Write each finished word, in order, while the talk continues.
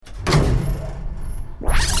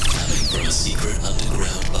a secret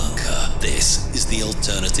underground bunker. This is the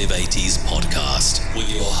Alternative 80s podcast with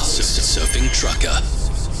your host, Surfing Trucker.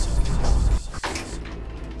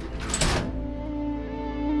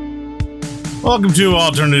 Welcome to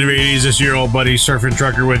Alternative 80s. This is your old buddy Surfing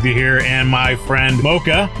Trucker with you here, and my friend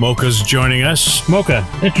Mocha. Mocha's joining us. Mocha,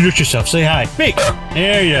 introduce yourself. Say hi. Speak.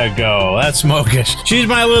 There you go. That's Mocha. She's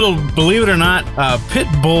my little, believe it or not, pit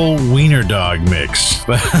bull wiener dog mix.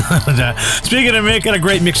 Speaking of making a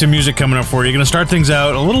great mix of music coming up for you, going to start things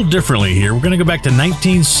out a little differently here. We're going to go back to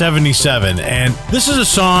 1977, and this is a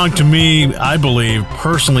song to me, I believe,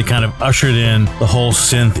 personally kind of ushered in the whole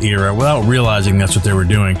synth era without realizing that's what they were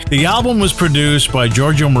doing. The album was produced by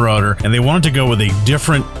Giorgio Moroder, and they wanted to go with a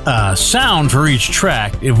different sound for each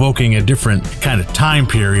track, evoking a different kind of time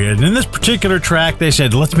period. And in this particular track, they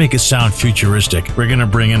said, let's make it sound futuristic. We're going to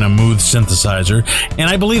bring in a Moog synthesizer, and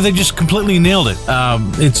I believe they just completely nailed it.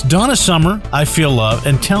 It's Donna Summer, I Feel Love,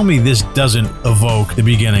 and tell me this doesn't evoke the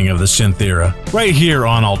beginning of the synth era, right here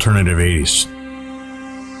on Alternative 80s.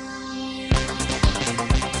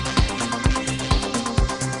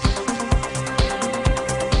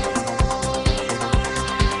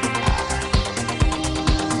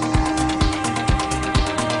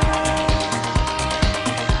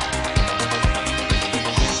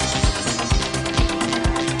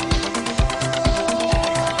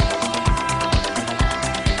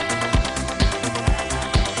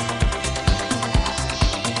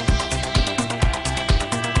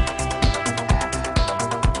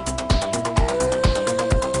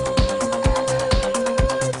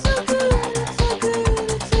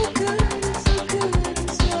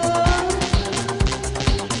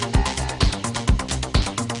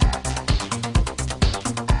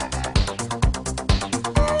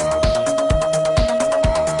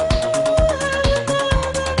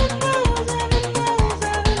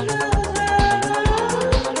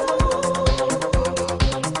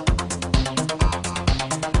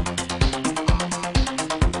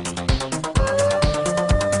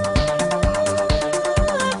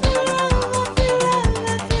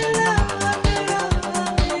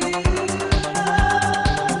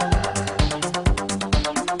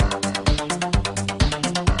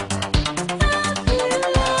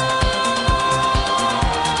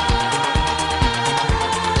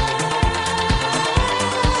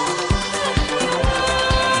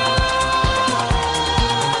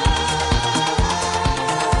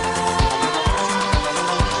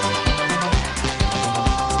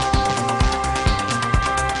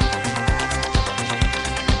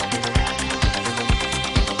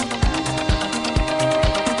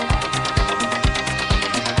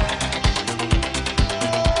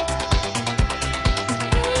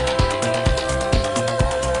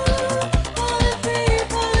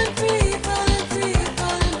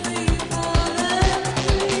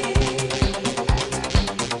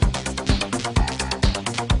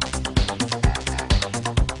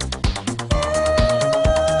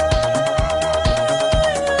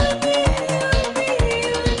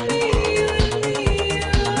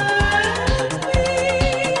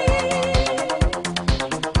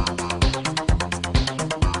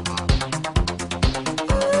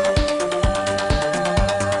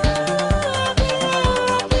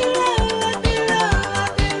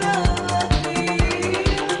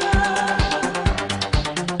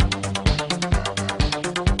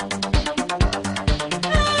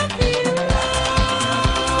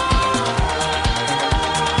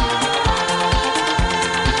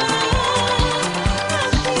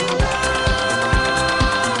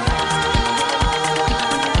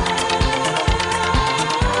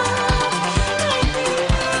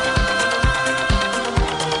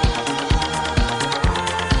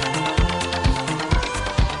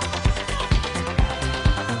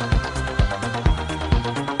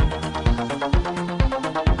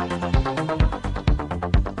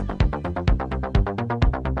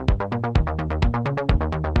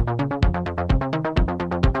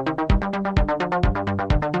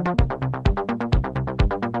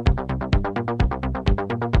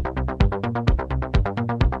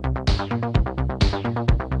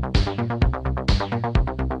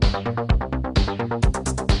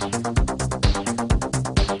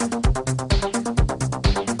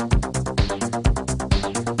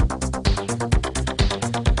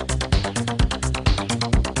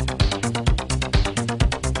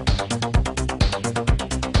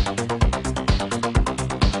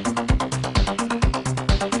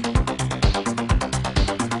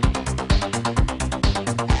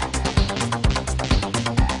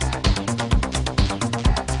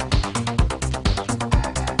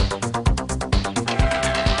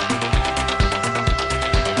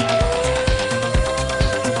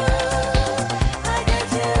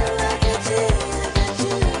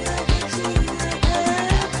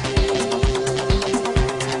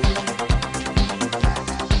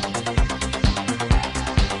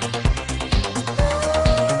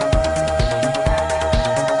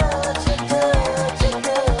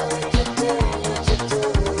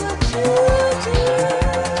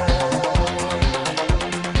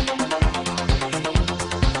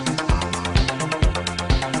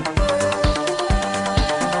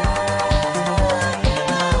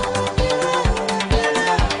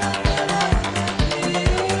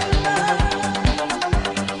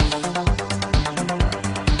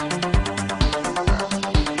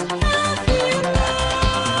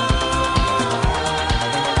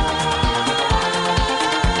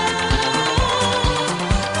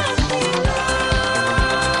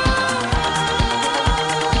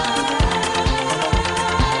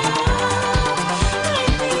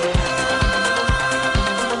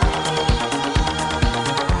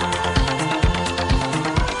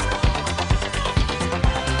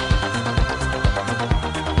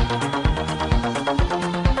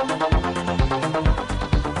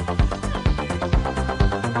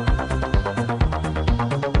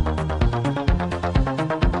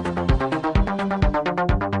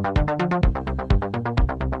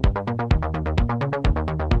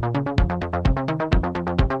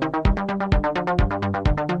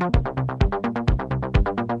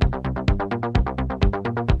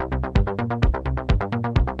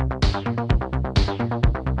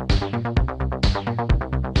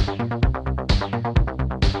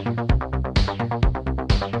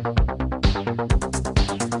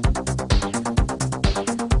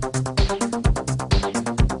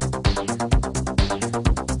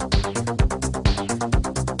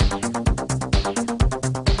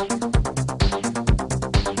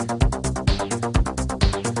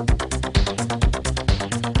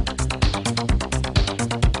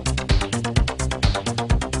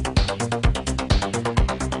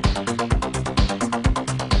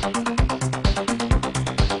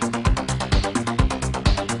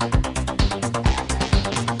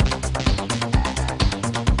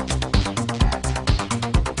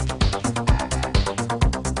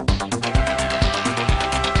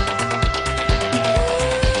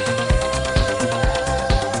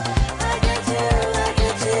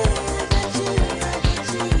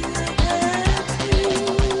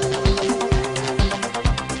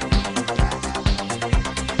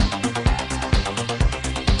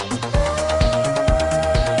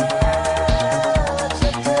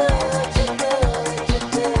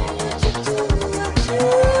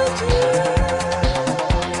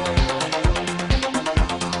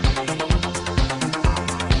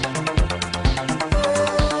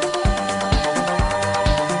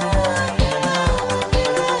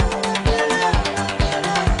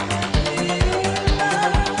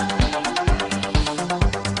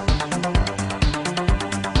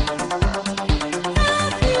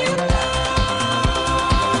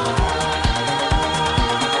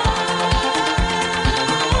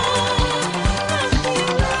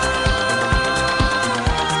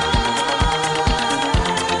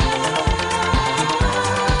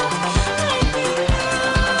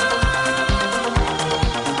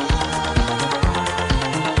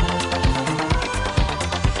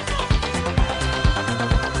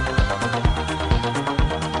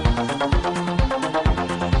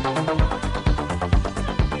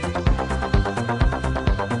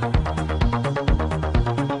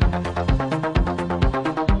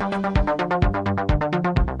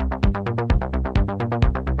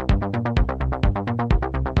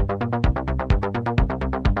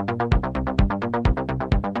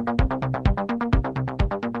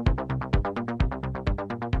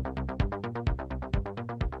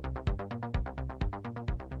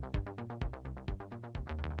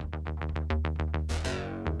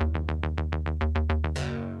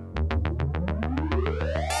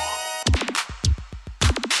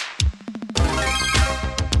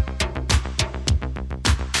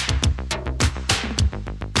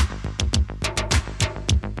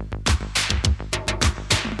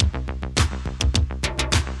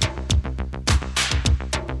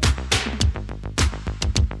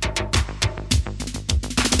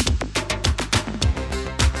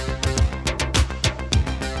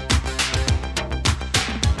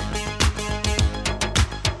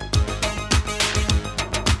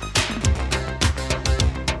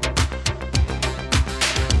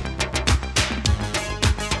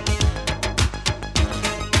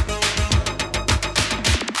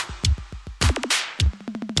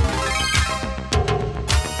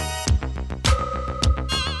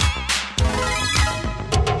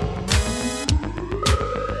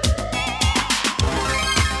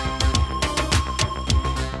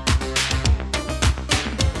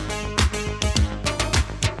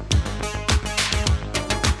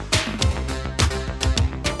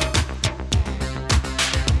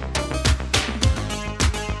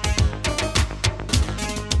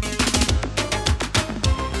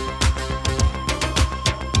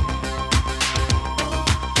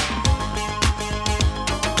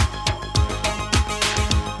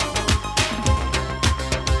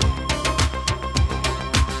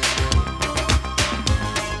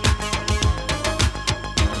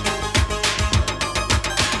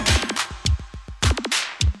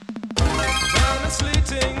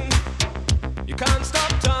 You can't stop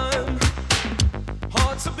time.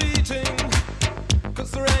 Hearts are beating,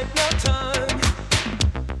 'cause there ain't no time.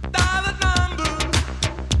 Dial that number,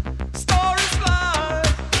 stories fly.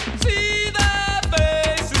 See their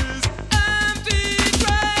faces, empty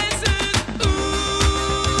traces.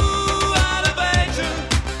 Ooh, elevation,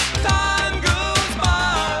 time goes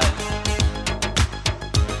by.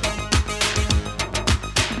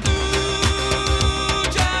 Ooh,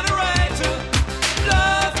 generator,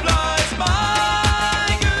 love flies by.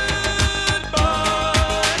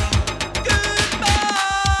 Goodbye, goodbye.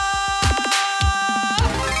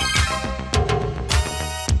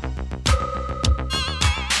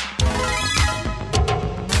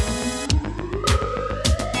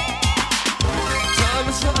 Time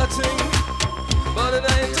is hurting, but it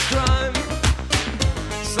ain't a crime.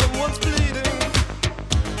 Someone's bleeding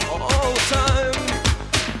all the time.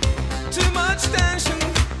 Too much tension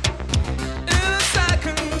in a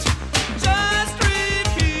second. Just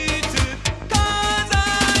repeat it, 'cause I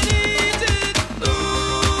need it.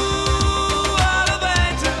 Ooh,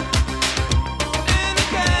 elevator,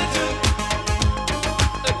 indicator,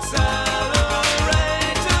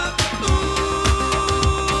 accelerator.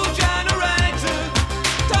 Ooh, generator,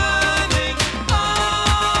 time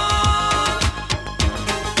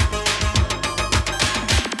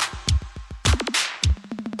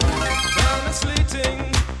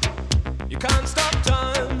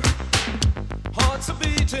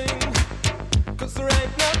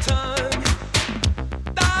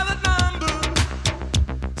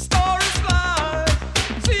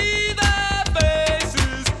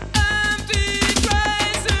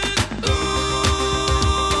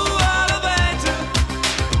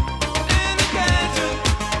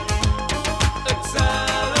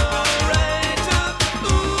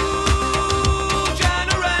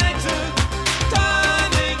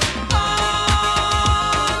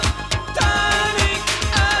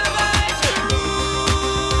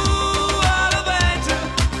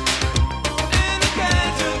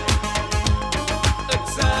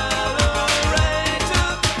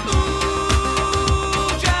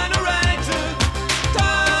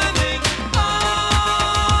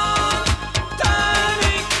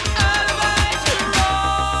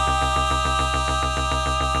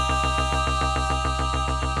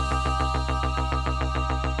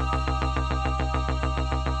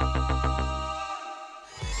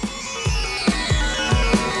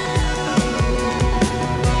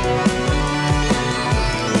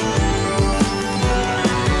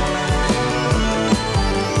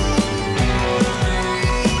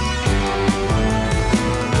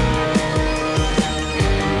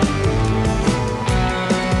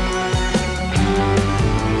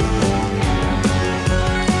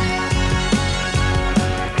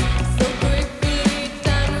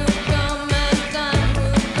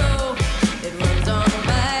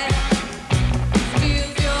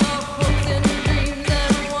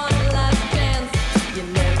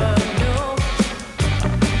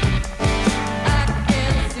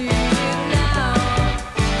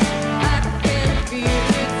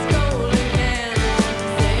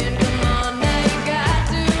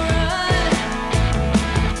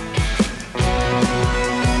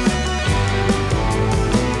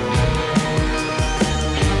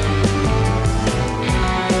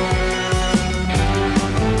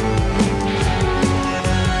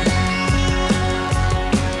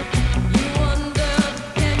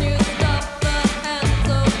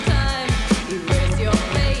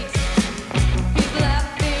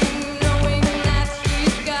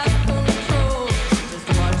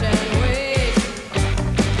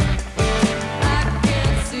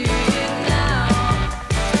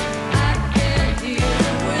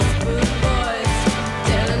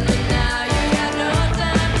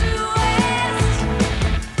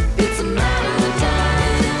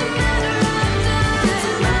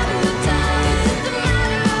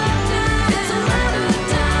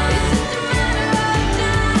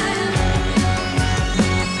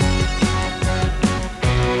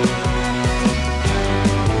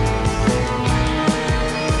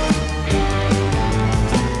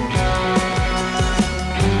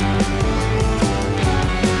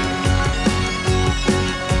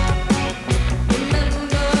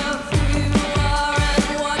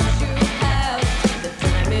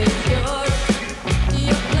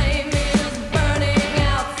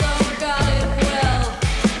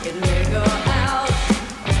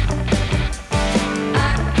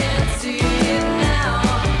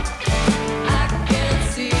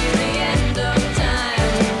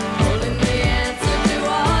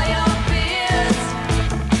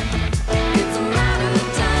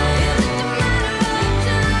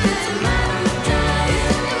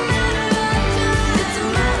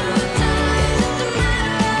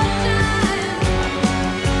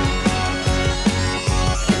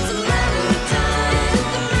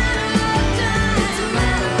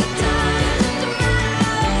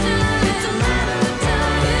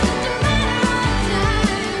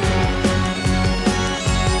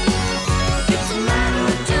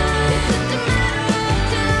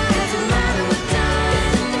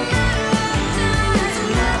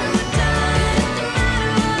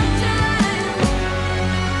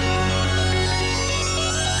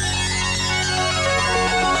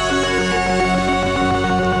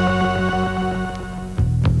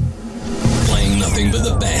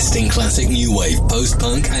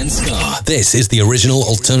post-punk and ska. This is the original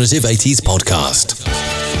Alternative 80s podcast.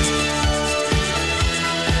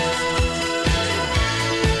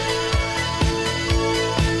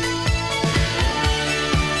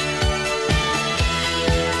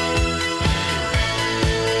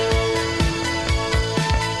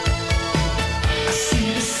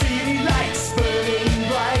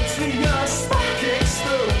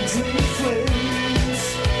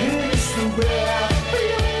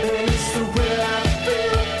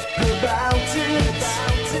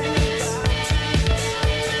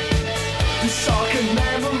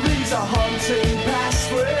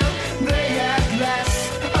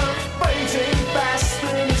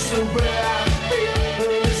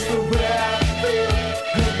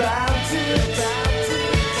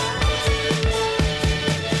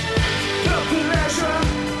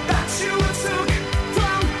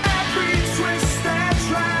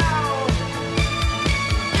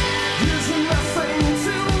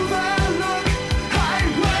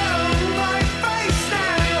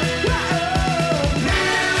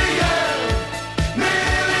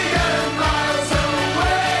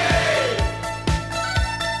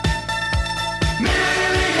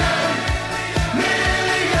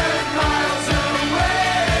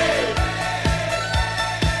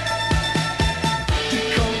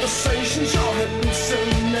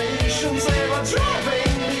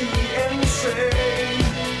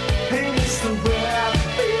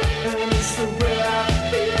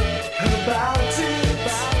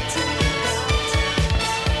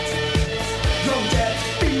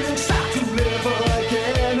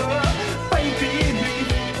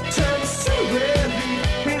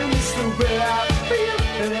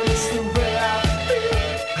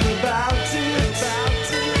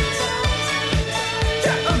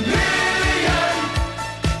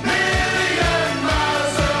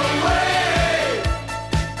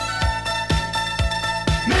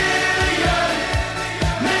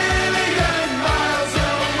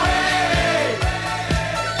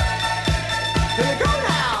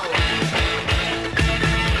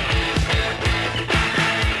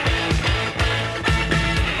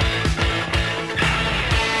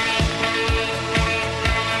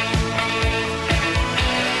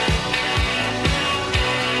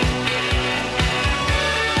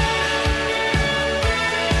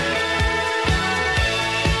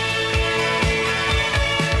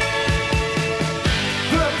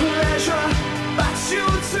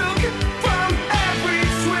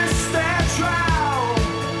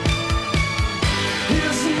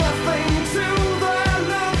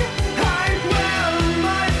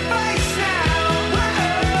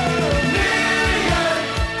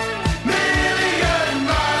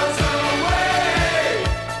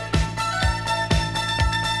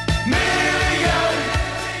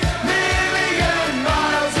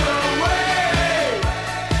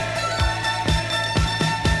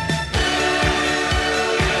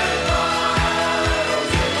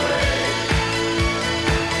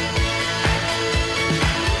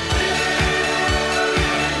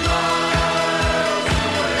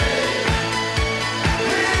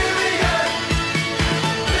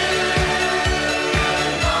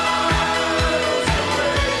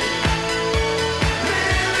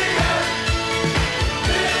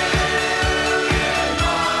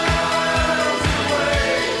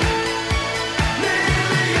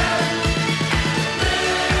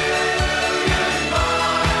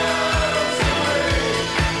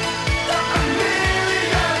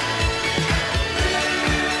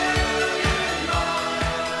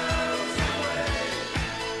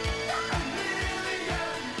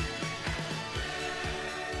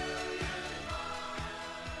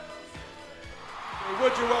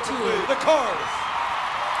 Would you welcome the Cars?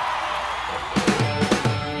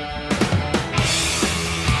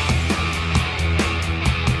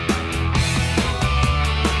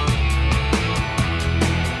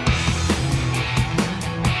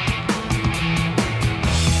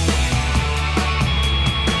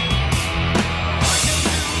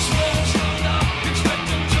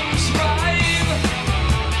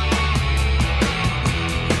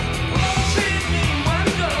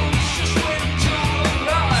 Just waiting to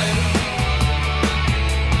arrive.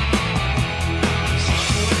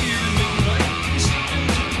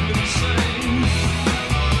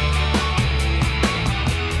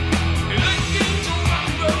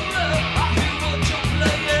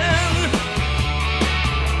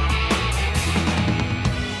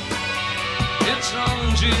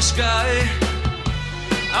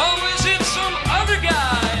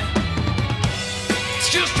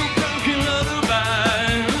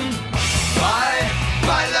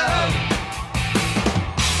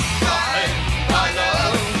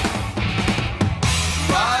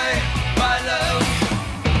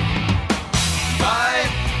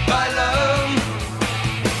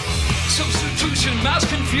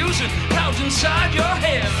 confusion out inside your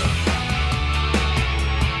head.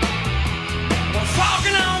 I'm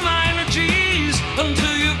fogging all my energies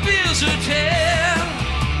until you visited.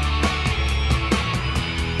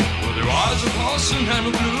 Well, their eyes are pulsing and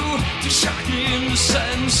a blue to shock me into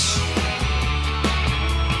sense.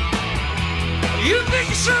 You think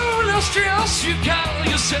you're so illustrious, you call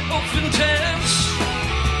yourself intense.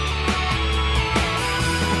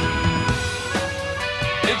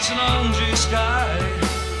 It's an orangey sky.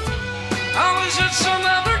 Or is it some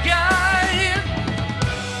other guy?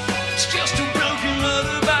 It's just a broken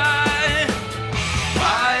lullaby.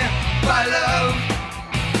 Bye, bye love.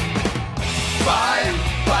 Bye,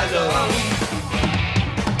 bye love.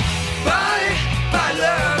 Bye, bye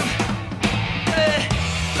love.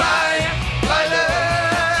 Bye, bye love.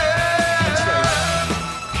 That's right.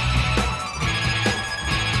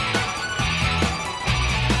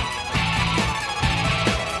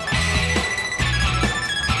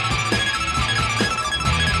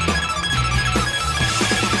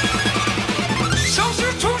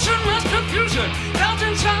 Substitution mass confusion out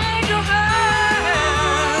inside your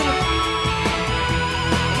head.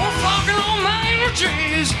 I'm fogging all my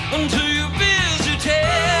energies until you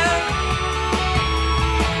visited.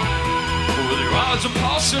 With your eyes of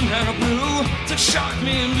pulsing and a blue that shock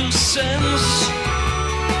me into sense.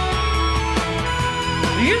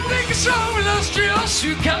 You think you're so illustrious,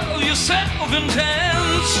 you call yourself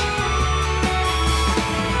intense.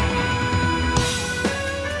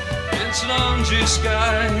 It's an orangey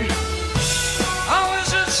sky. Or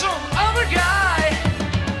is it some other guy?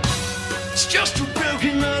 It's just a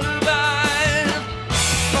broken lullaby.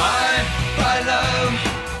 Bye, bye love.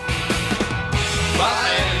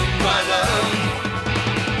 Bye, bye love.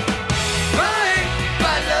 Bye,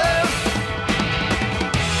 bye love.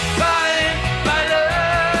 Bye, bye love.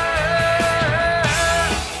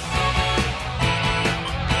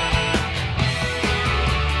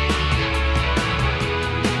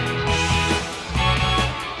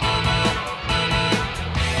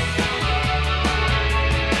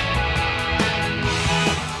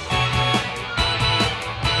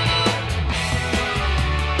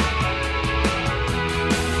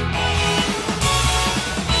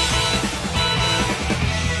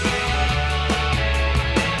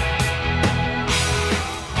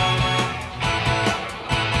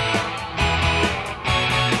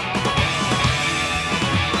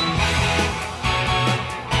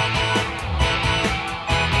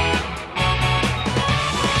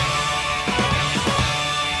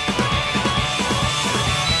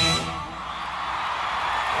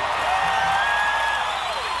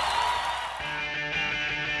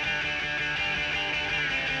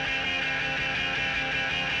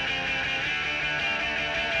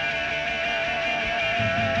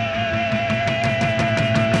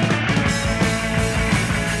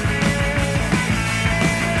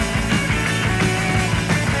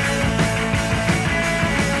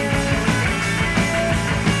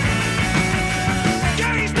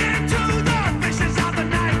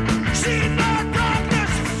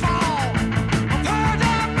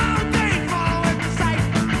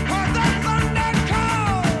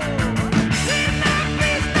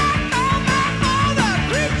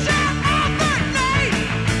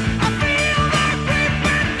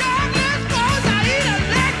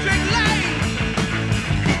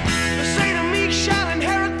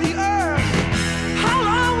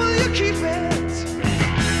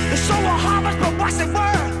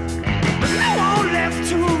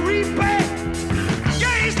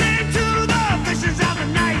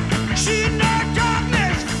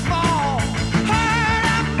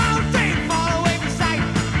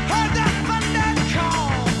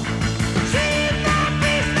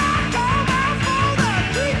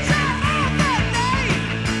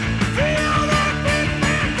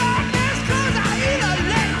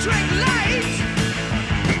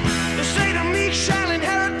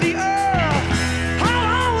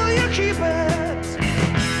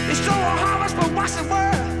 So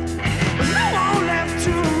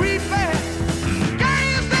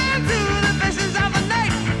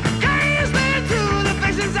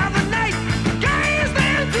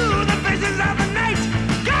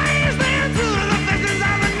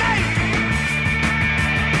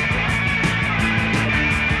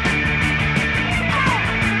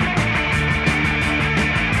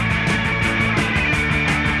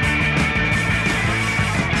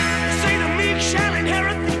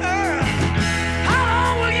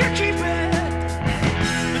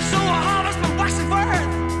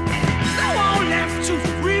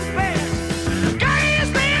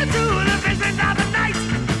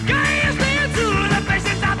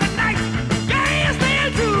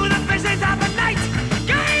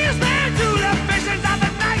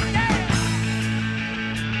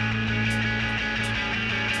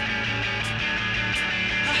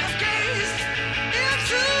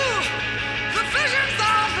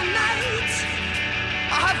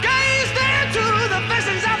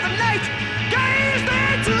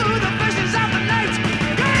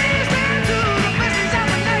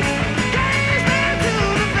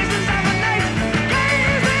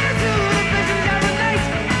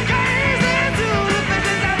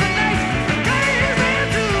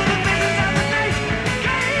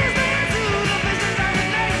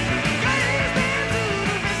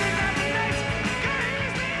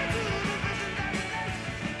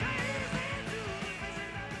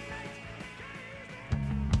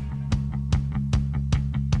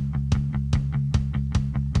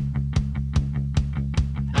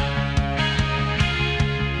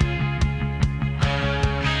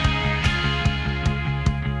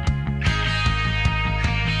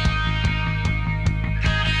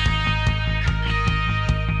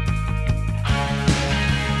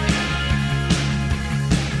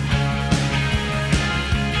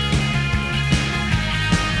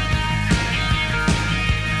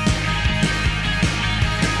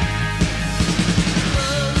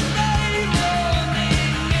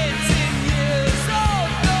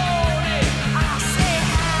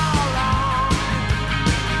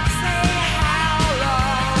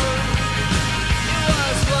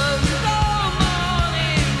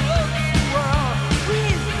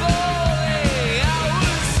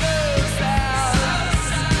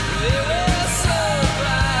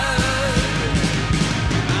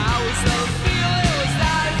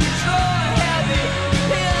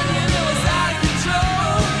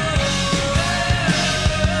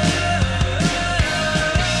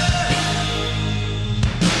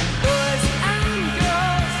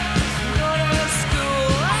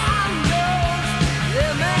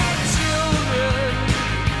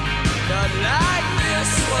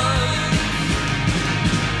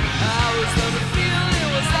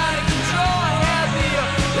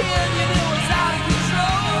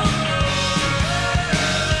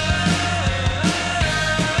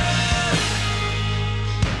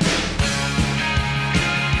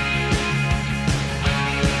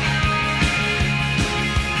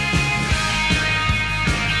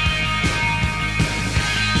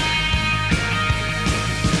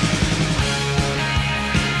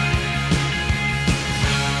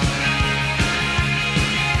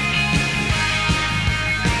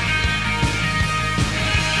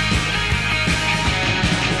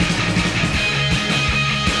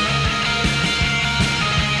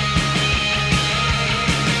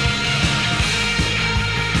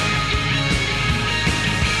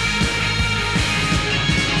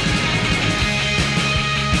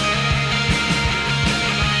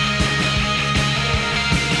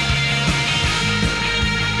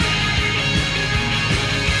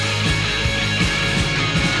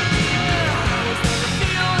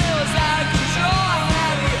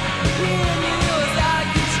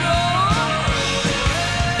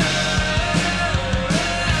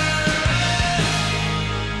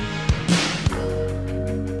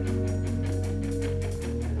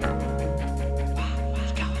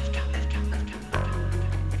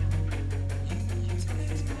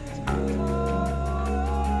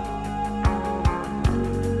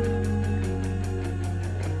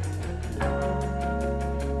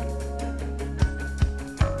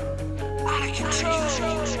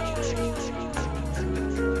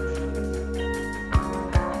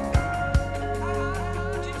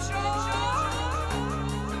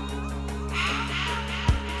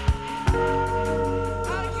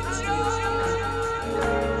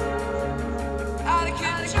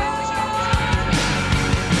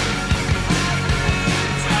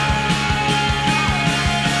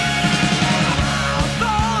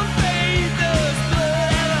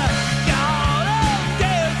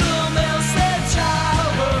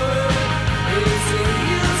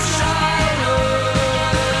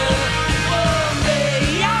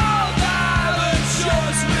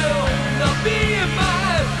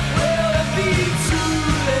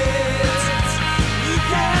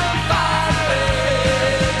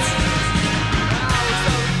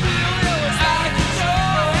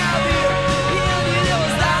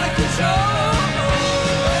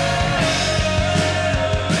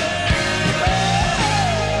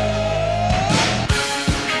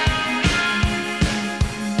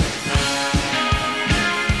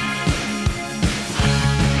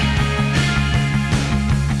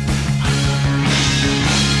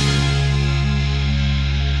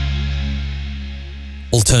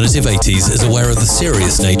Alternative 80s is aware of the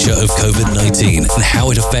serious nature of COVID-19 and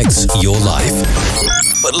how it affects your life.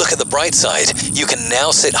 But look at the bright side. You can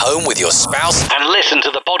now sit home with your spouse and listen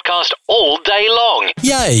to the podcast all day long.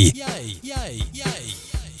 Yay! Yay! Yay! Yay!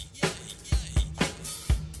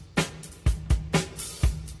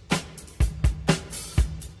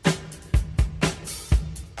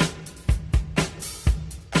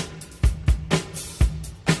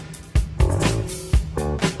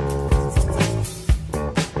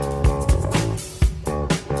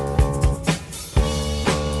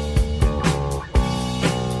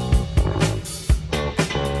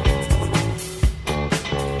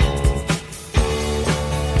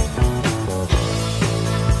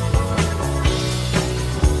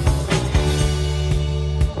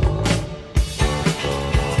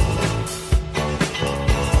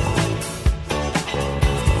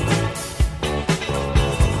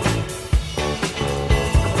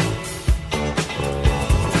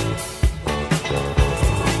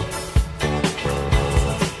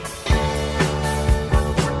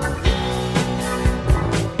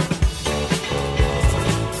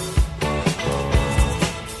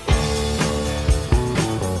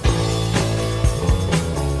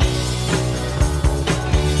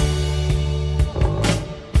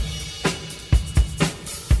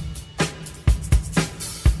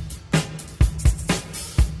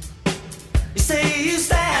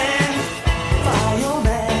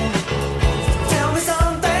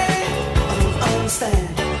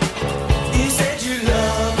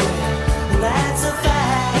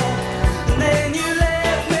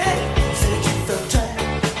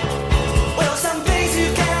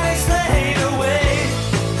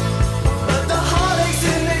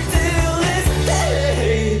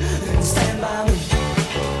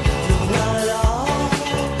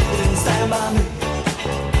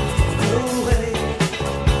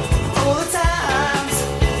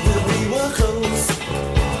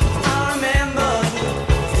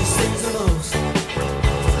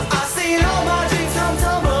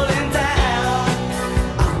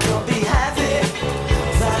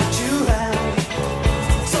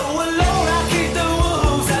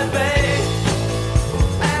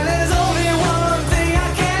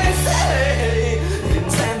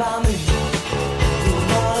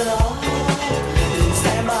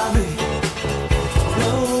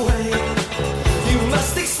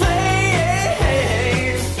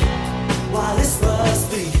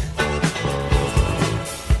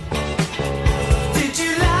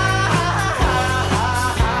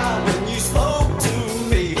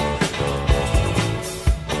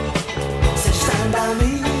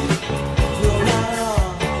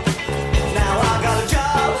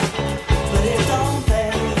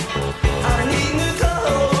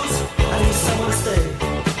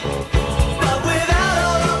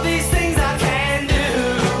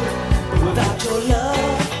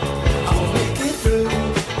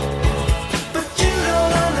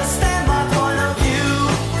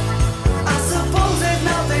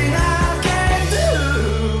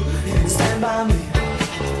 by me.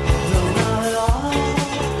 No, not at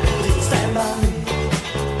all.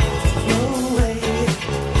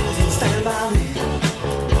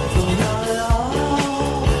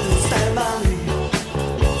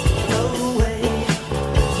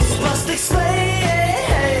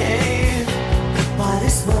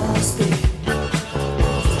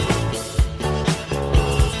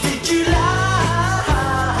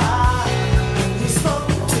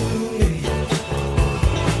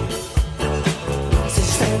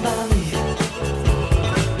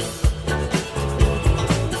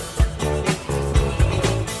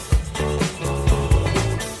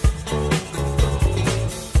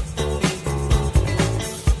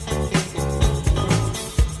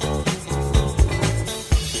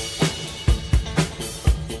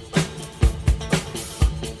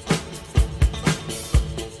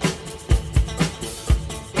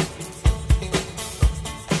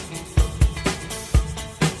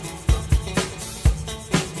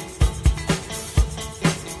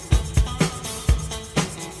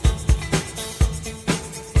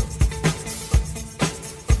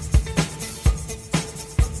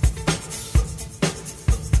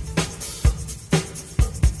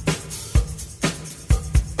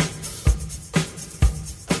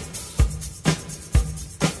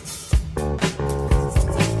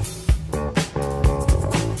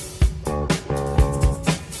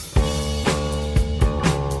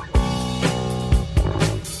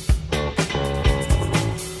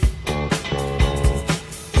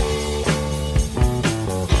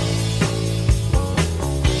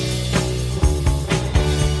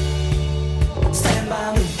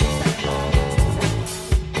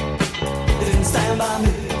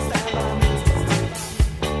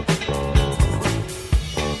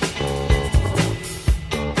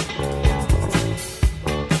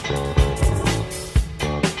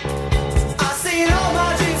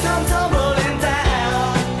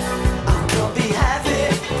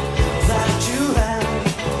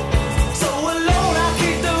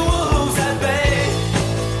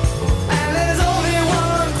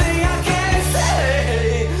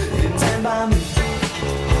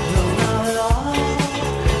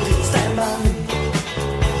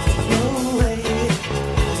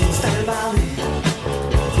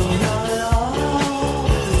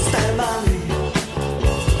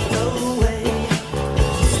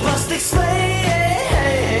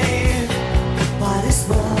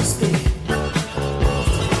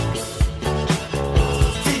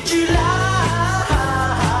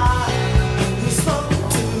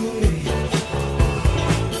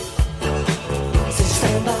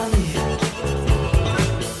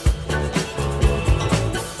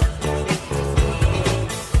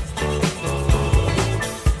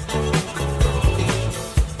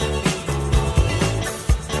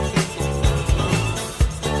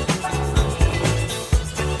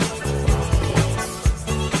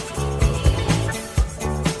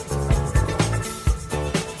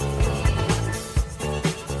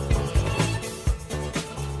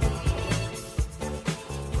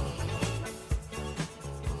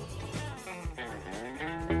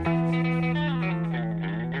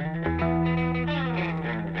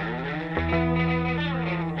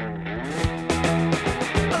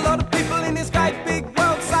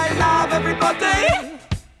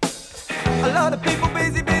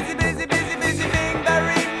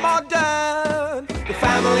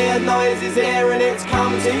 and Noise is here and it's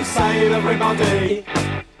come to save everybody.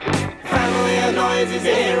 Family and Noise is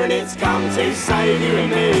here and it's come to save you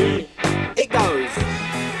and me. It goes.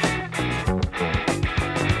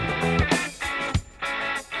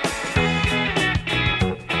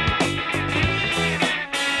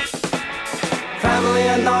 Family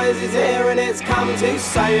and Noise is here and it's come to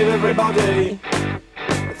save everybody.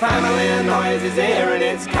 Family and Noise is here and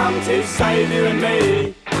it's come to save you and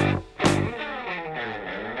me.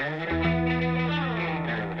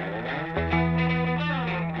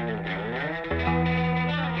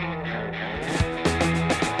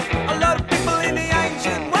 A lot of people in the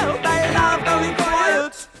ancient world, they loved only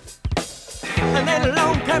quiet. And then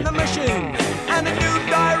along came the machine and a new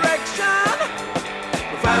direction.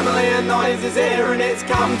 Family and Noise is here and it's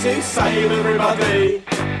come to save everybody.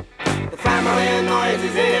 The Family and Noise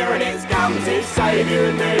is here and it's come to save you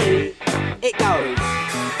and me. It goes.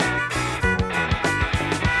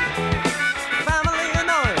 Family and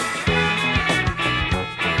Noise.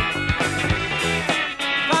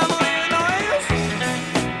 Family and Noise.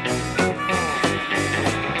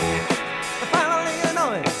 The Family and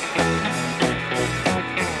Noise.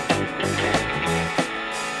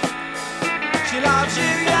 She loves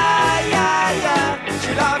you, yeah, yeah, yeah.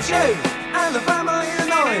 She loves you. And the Family and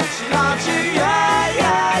Noise. She loves you, yeah,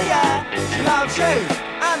 yeah, yeah. She loves you.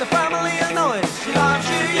 And the Family and Noise. She loves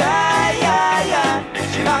you, yeah, yeah, yeah.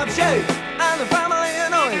 She loves you. And the Family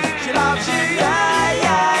and Noise. She loves you, yeah,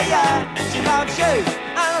 yeah, yeah. She loves you.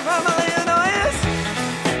 And the Family and Noise.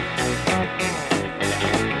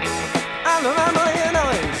 And the Family and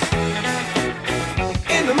Noise.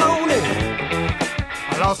 In the morning.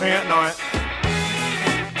 I lost me at night.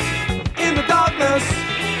 In the darkness.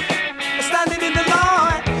 Standing in the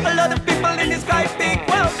light, a lot of people in this great big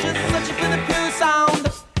world just searching for the pure sound.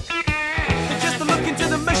 They just look into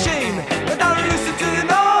the machine, they don't listen to the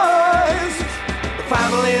noise. The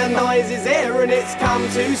Family and Noise is here and it's come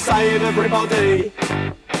to save everybody.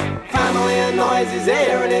 Family and Noise is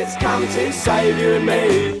here and it's come to save you and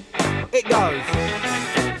me. It goes.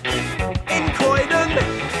 In Croydon.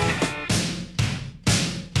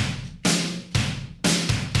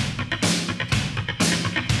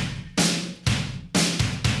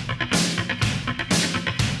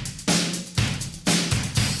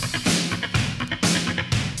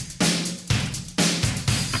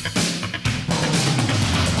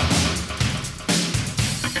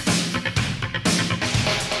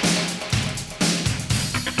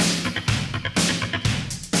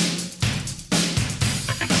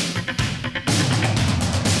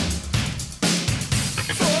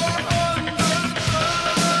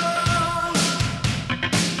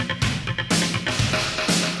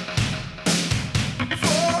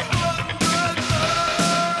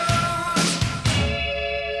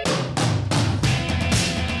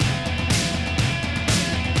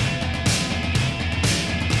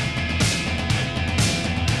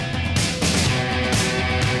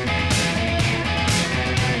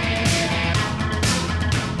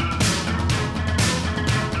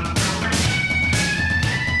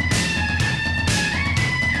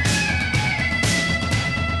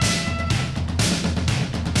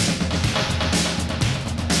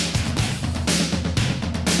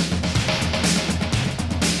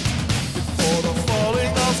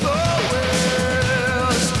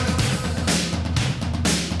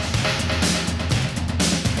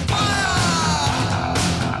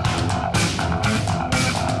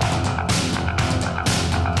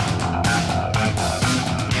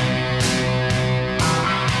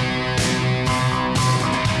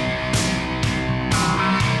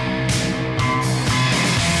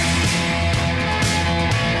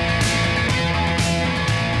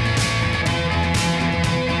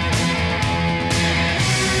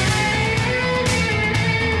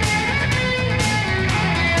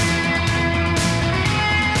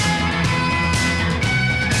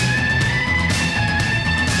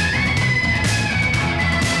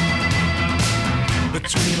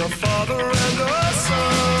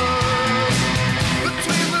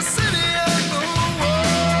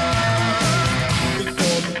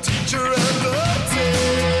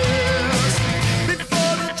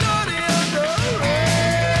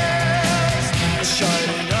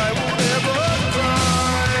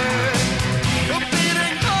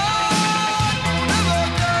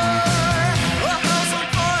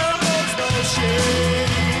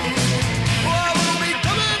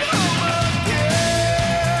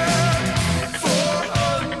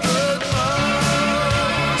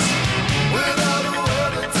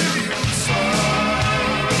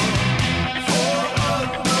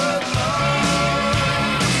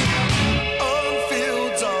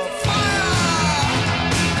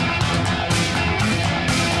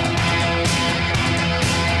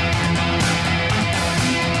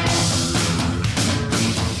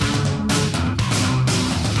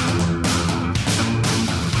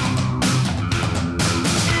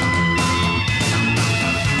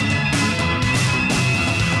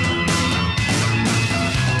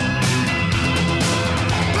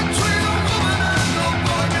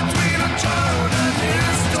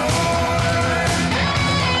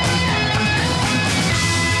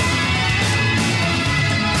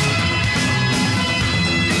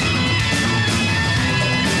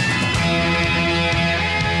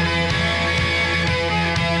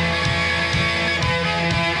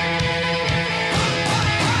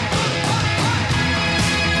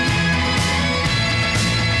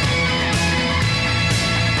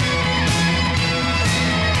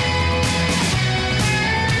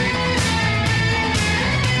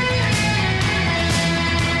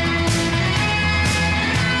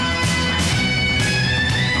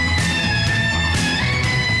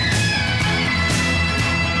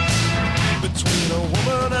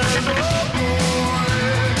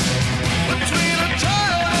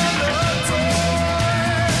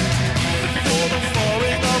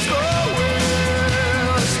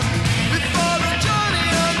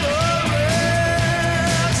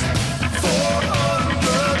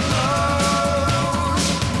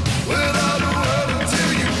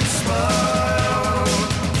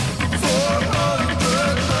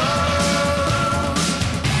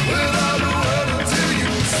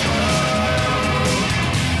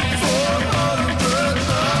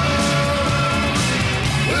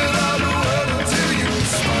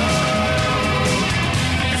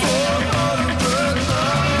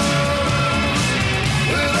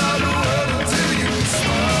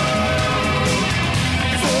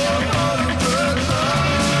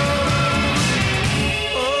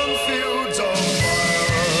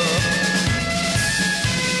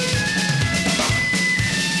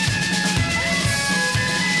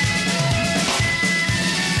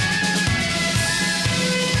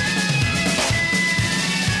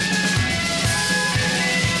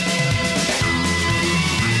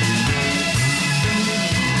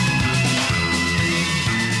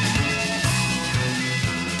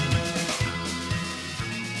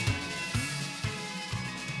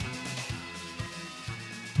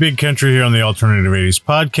 Big Country here on the Alternative 80s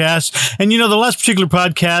podcast. And, the last particular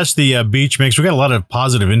podcast, the Beach Mix, we got a lot of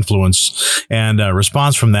positive influence and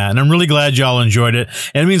response from that. And I'm really glad y'all enjoyed it.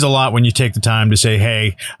 And it means a lot when you take the time to say,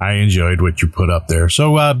 hey, I enjoyed what you put up there.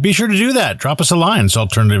 So be sure to do that. Drop us a line. It's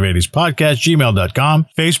Alternative 80s podcast, gmail.com,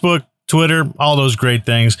 Facebook, Twitter, all those great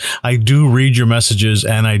things. I do read your messages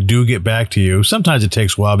and I do get back to you. Sometimes it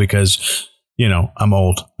takes a while because, I'm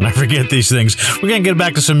old and I forget these things. We're going to get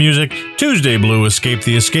back to some music. Tuesday Blue, Escape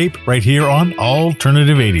the Escape, right here on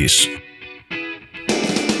Alternative 80s.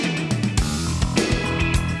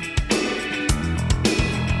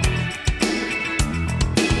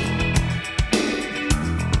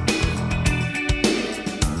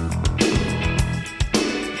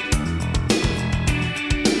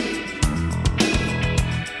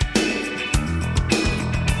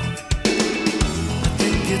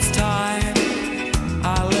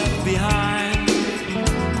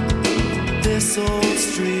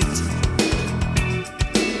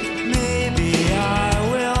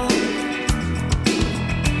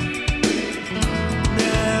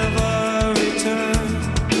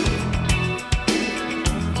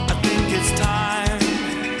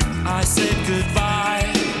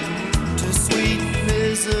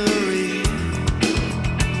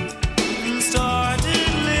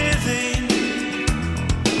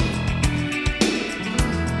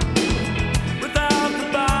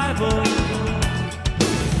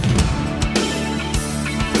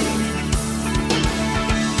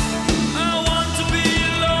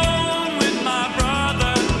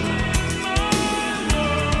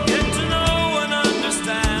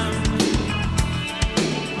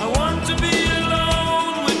 To be alone.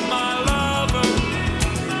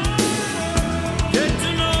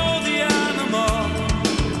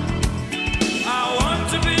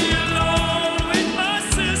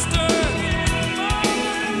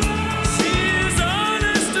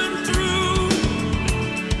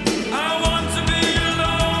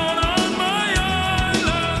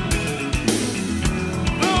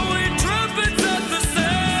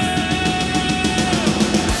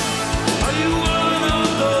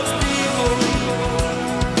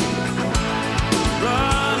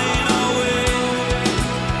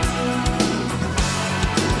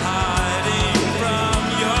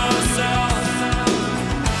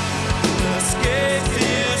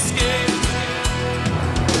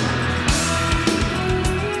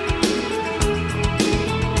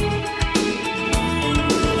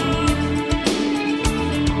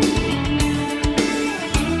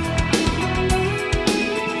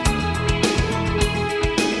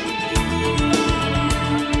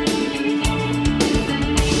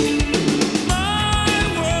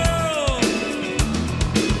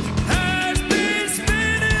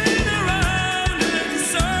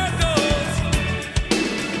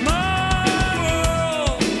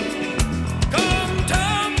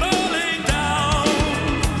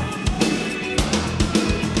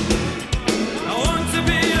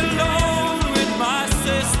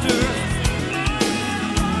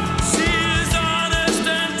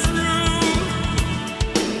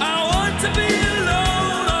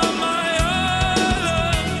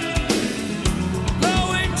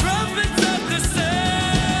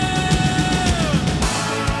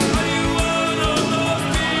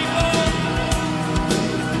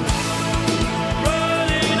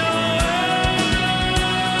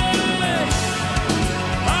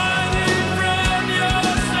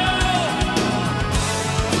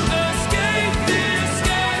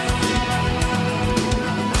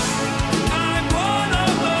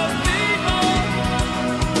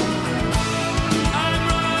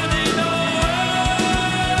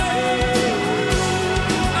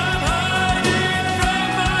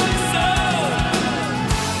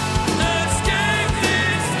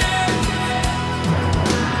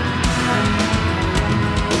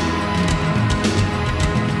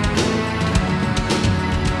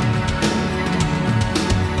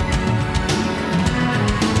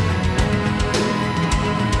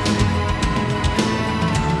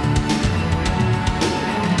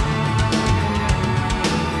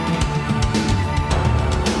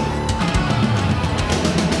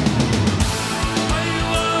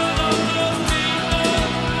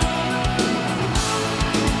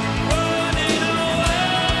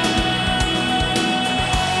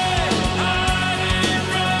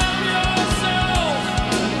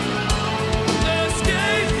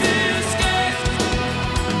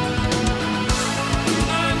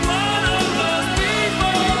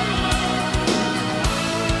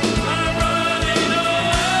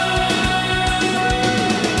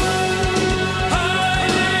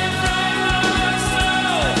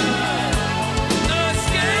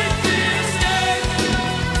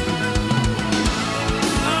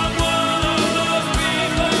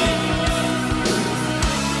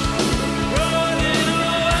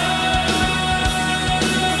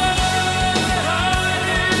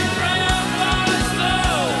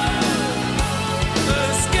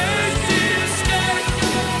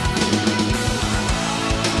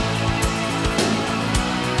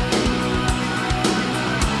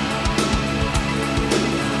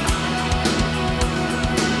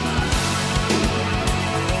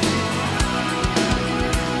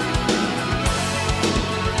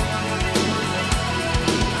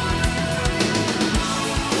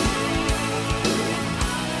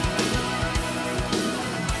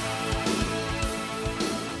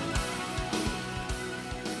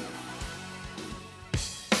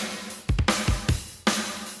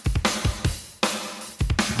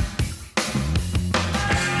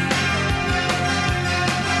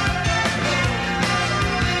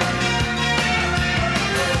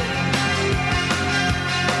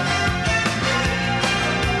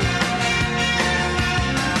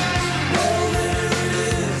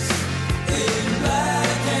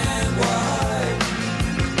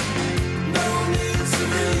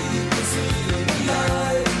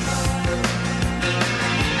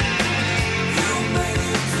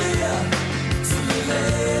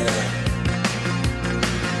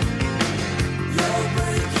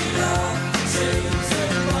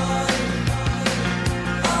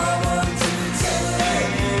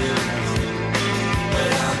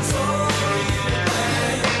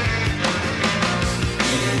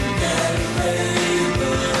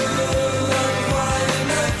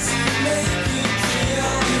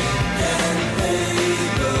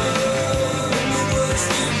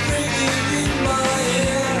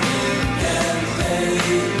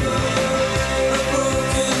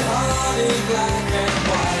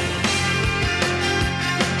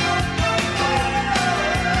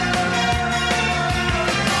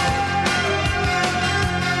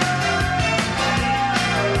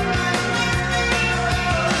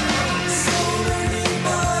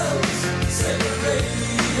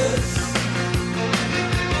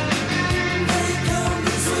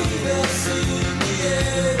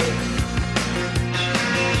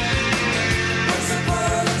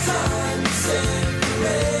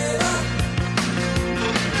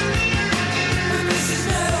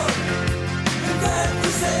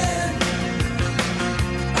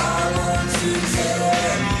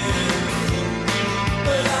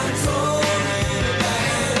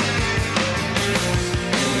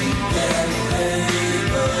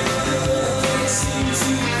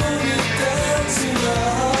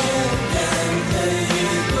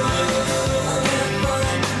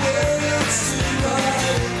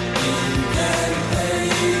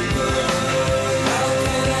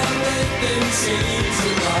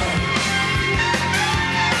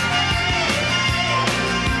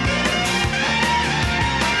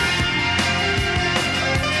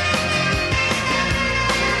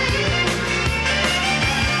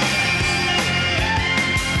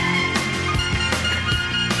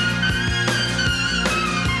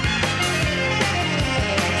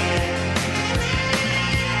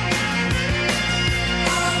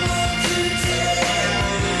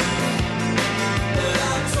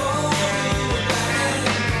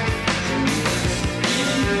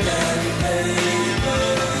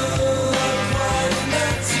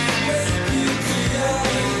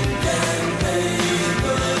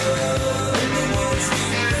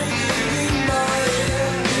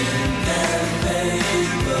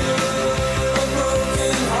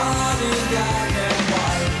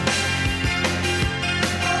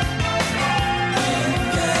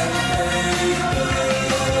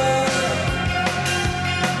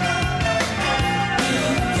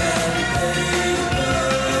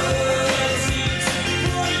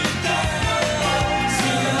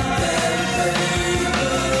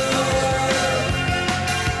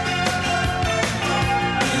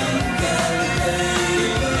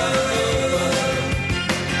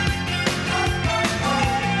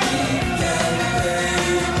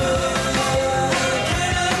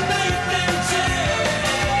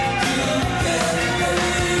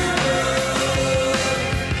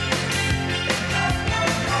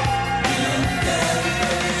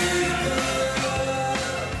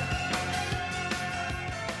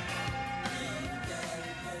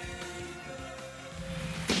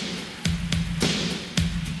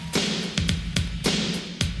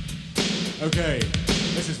 Okay,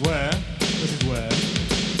 this is where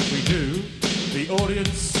we do the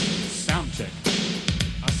audience sound check.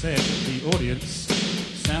 I said the audience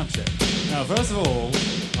sound check. Now, first of all,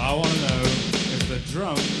 I want to know if the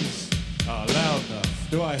drums are loud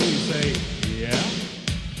enough. Do I hear you say, yeah?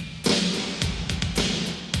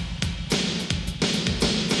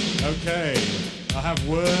 Okay, I have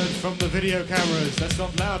word from the video cameras. That's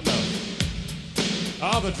not loud enough.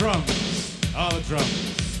 Are the drums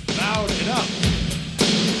loud enough?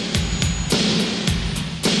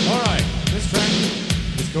 Alright, this track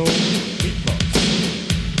is called Beatbox.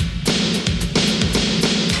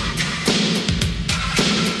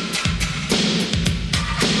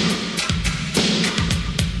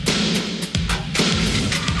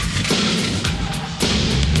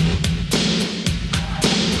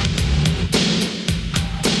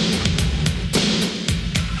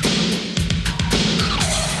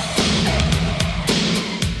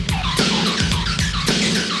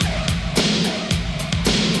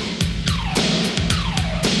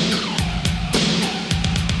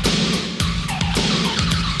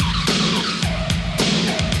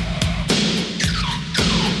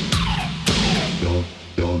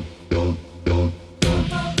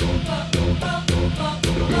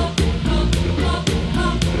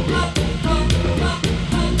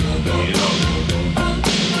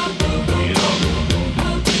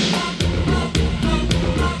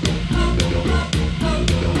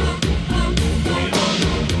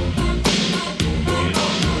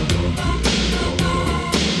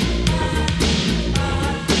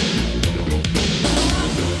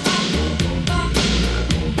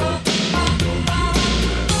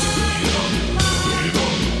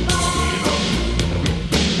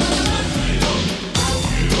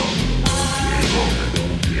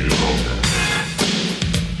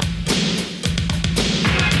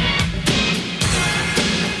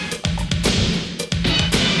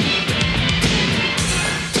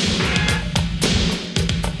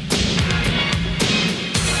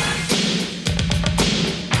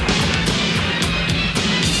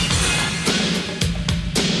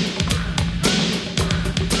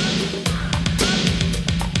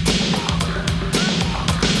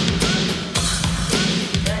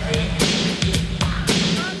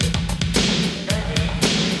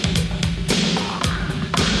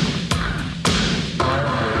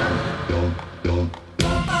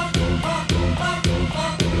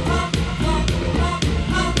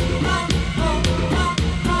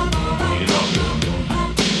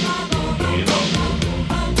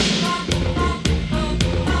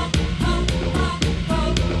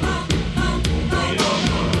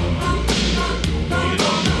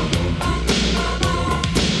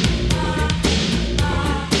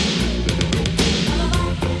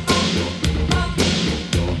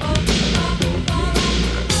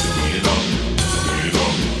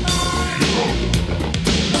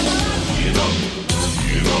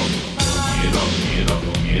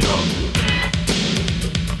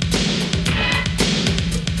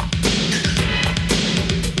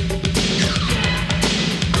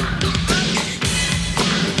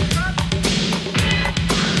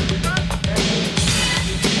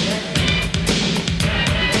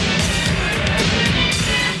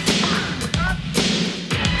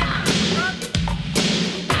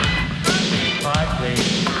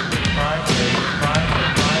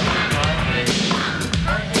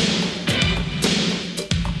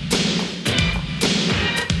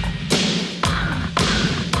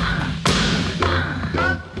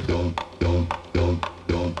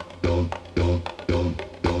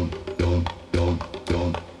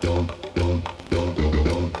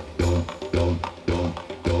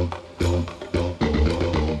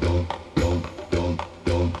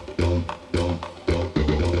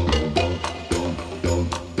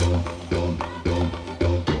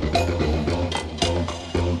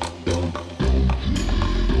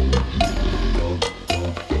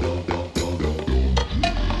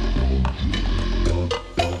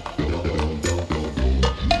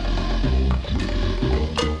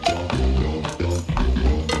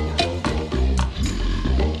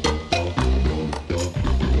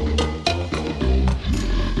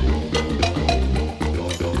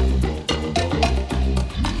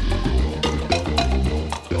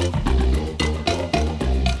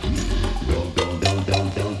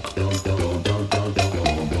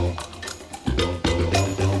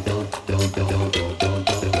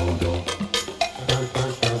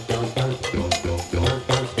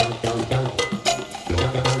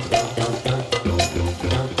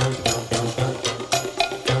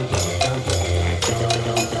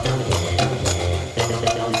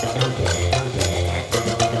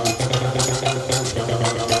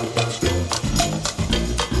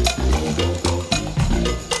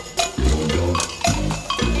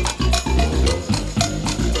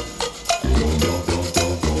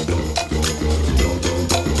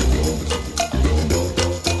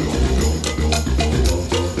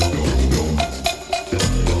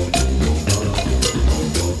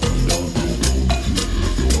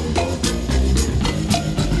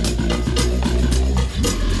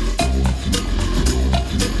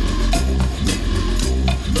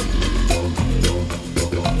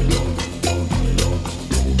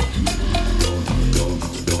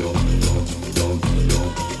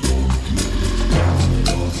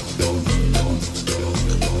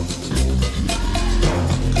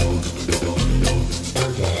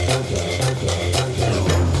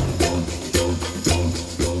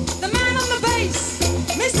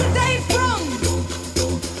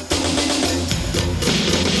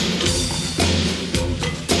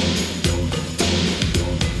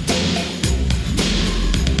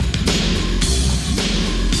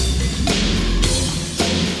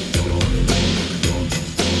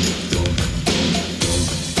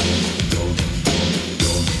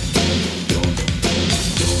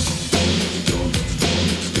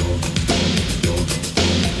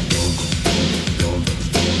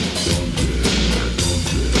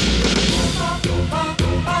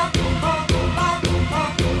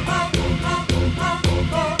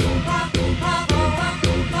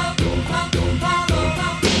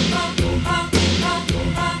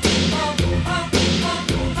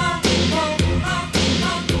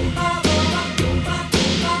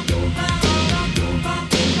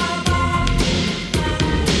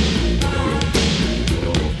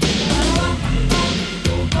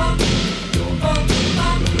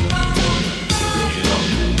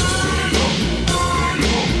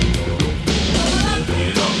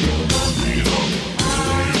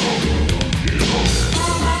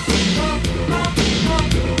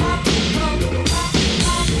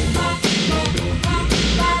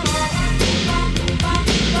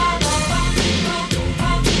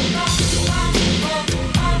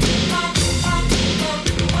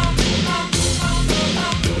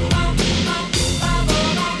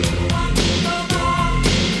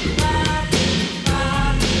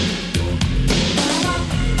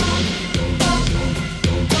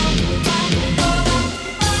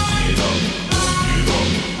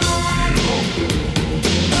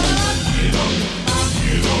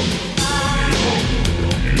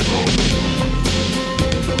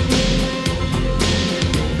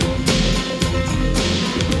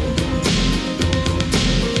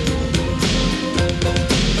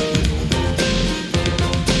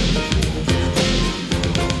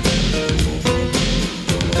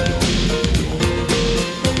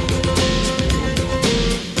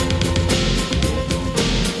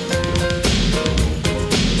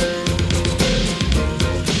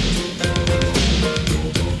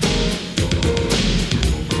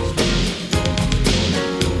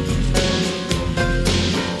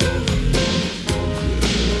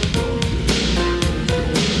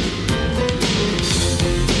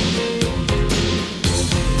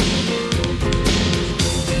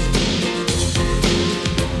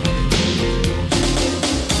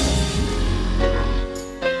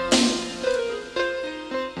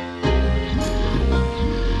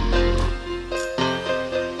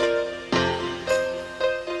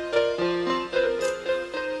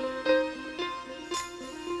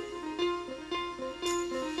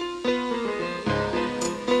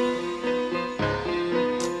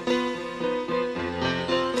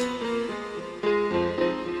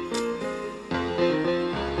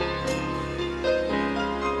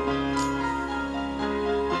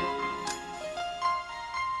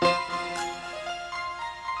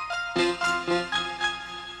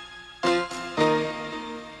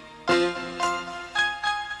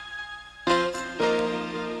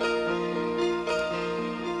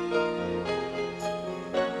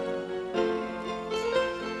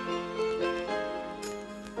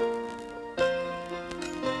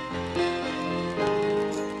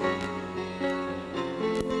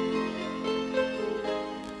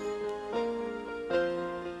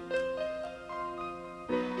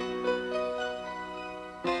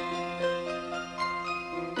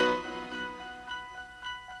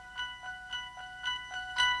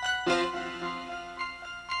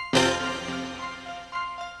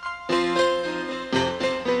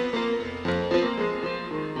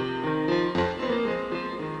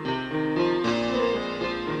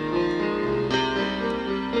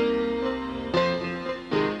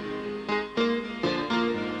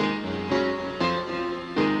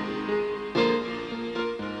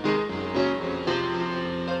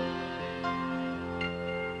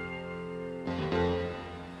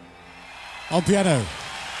 On piano,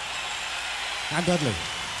 Anne Dudley.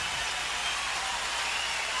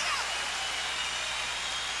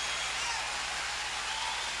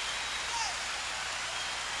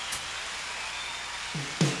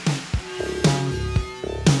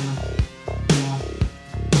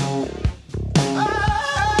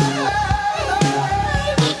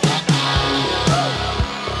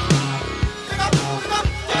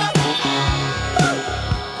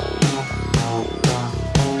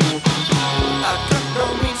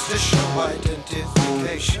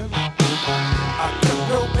 Identification. I got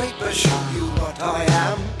no paper, show you what I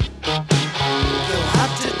am. You'll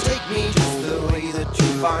have to take me just the way that you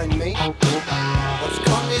find me. What's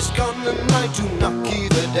gone is gone, and I do not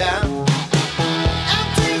give a damn.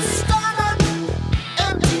 Empty stomach,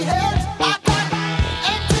 empty head. I got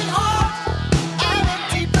empty heart and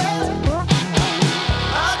empty bed.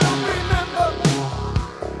 I don't remember.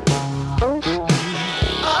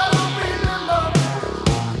 I don't remember.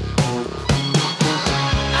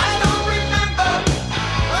 I don't remember.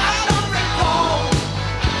 I don't recall.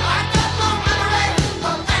 I got no memory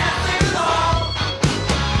of anything at all.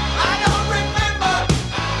 I don't remember.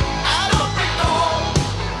 I don't recall.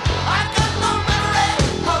 I got no memory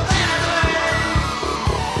of anything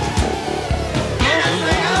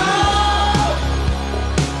at all.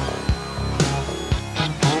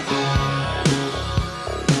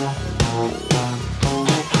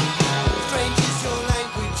 Strange is your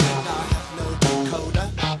language and I have no decoder.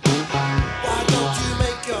 Why don't you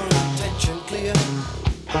make your intention clear?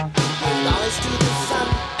 With eyes to the sun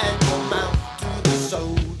and your mouth to the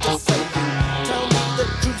soul to say you tell me the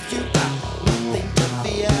truth, you got nothing to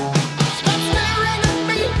fear. Stop staring at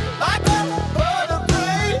me like a bird of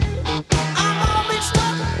prey. I'm all mixed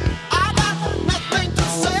up, I got nothing to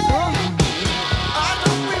say. I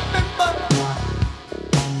don't remember.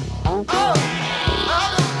 Oh, I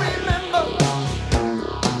don't remember.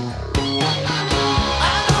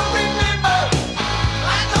 I don't remember.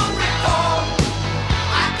 I don't recall.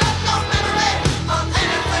 I got no memory of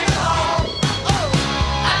anything at all. Oh,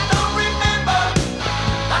 I don't remember.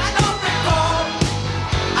 I don't recall.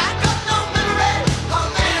 I got no memory of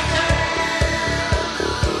anything at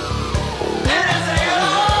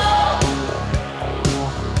all.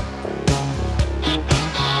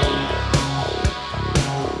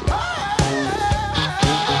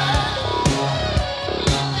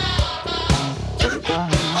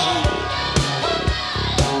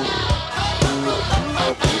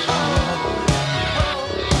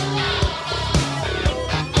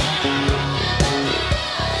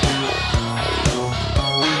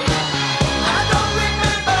 I don't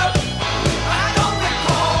remember. I don't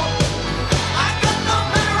recall. I got no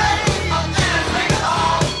memory of anything at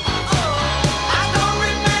all. Oh, I don't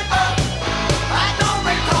remember. I don't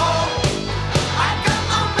recall. I got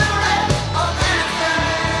no memory of anything.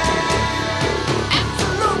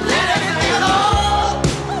 Absolutely anything at all.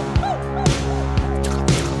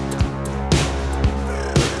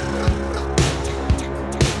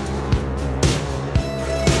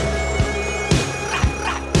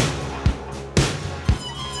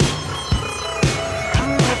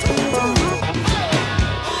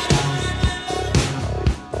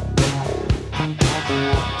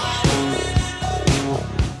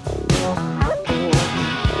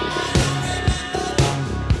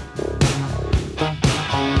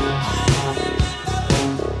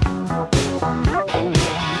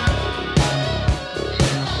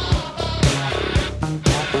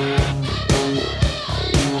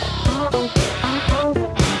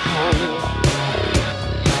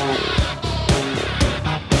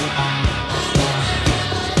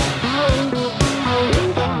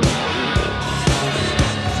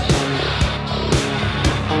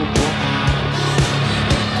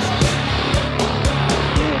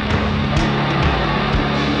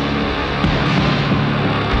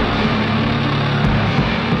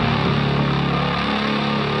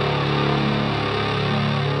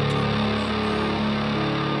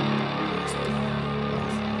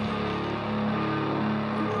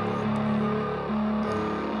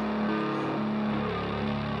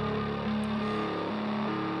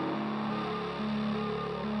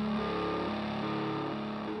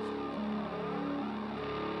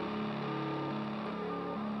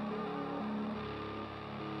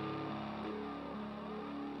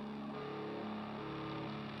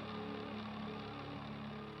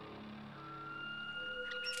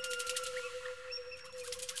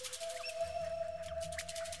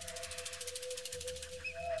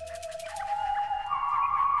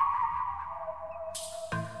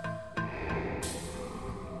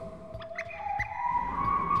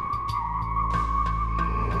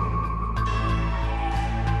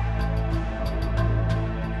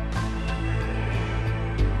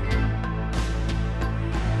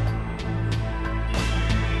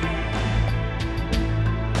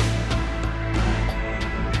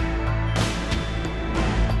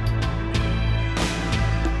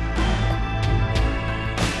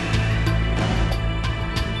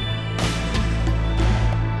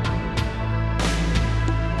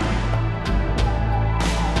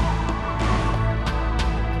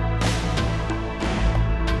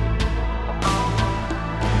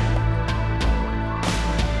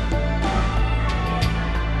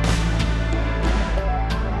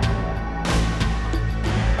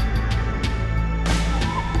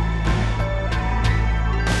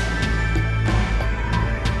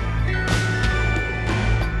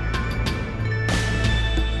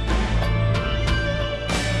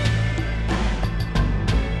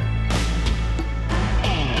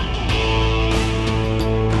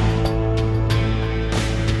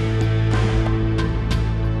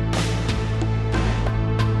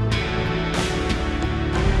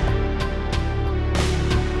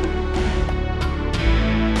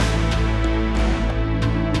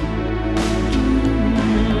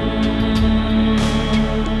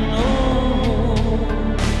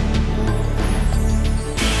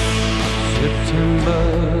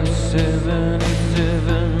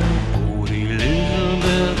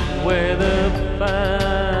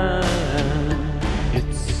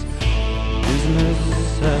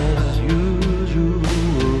 as usual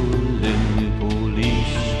in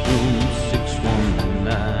police room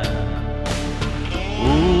 619.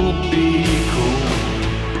 Oh, be cool,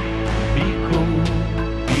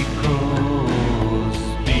 because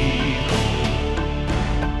be cool.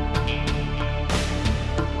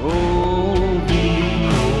 Oh, be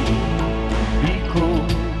cool,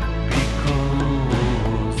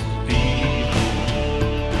 because be cool.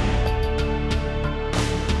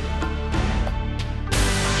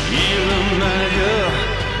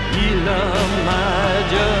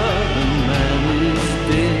 Elijah, the man is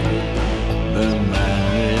dead, the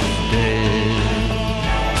man is dead.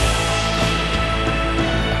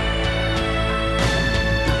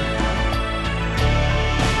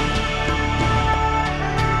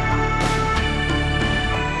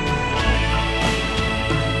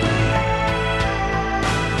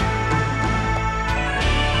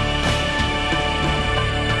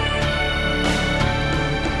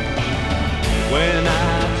 When I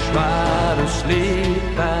try to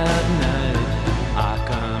sleep at night, I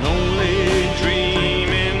can only dream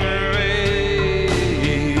in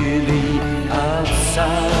rain. The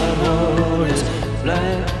outside world is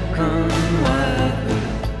black and white with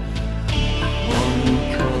one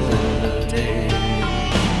color day.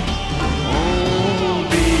 Oh,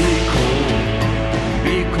 be cool,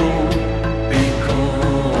 because be cool.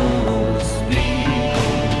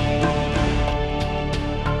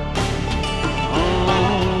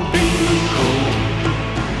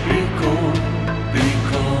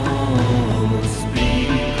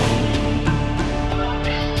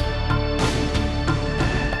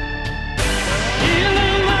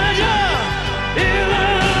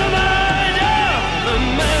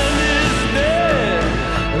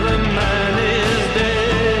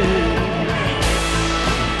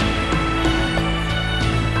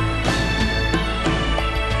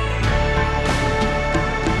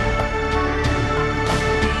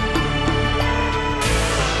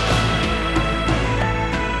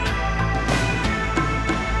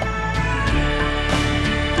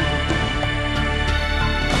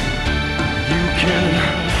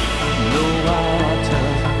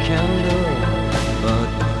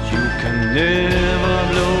 Never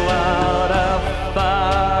blow out a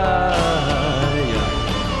fire.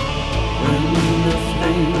 When the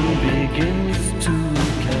flame begins to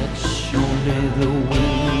catch, only the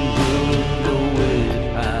wind will blow it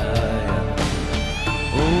higher.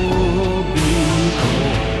 Oh,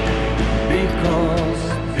 because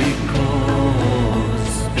be cool.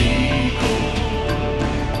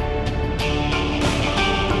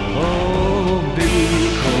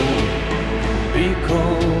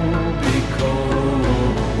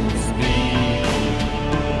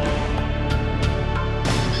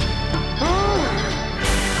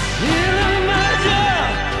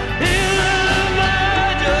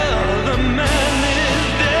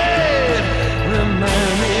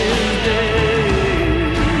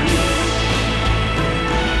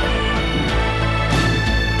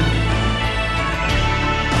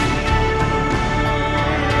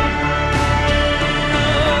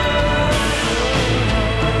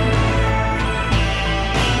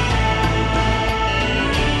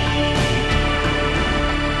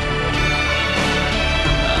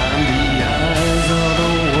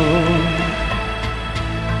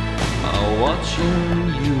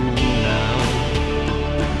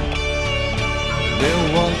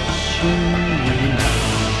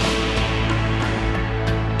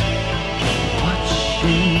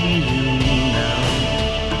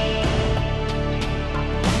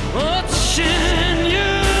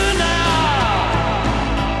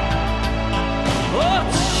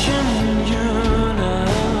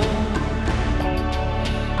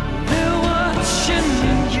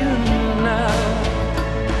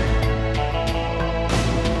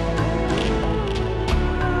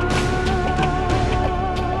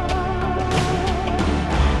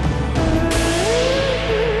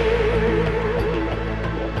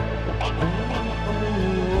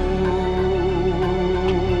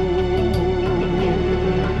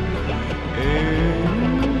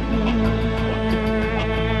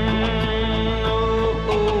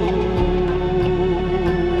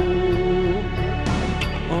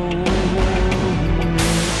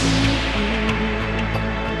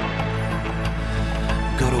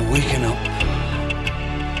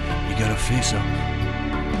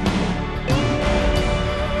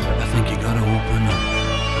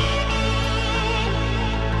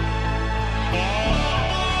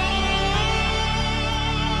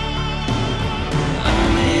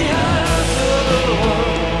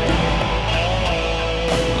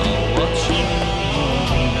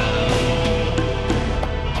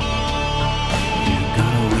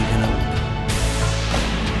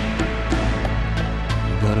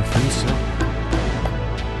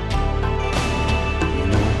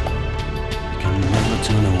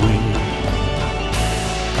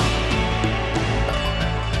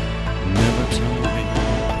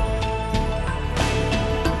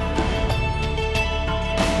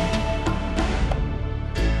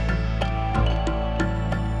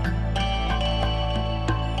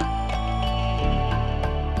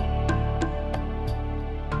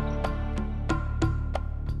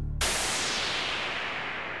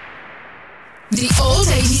 The Old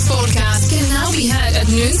 80s podcast can now be heard at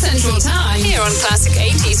noon Central Time here on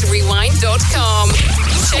ClassicSrewind.com.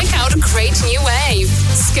 Check out great new wave,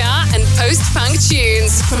 ska and post-punk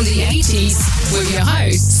tunes from the 80s with your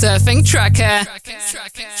host, Surfing Trucker.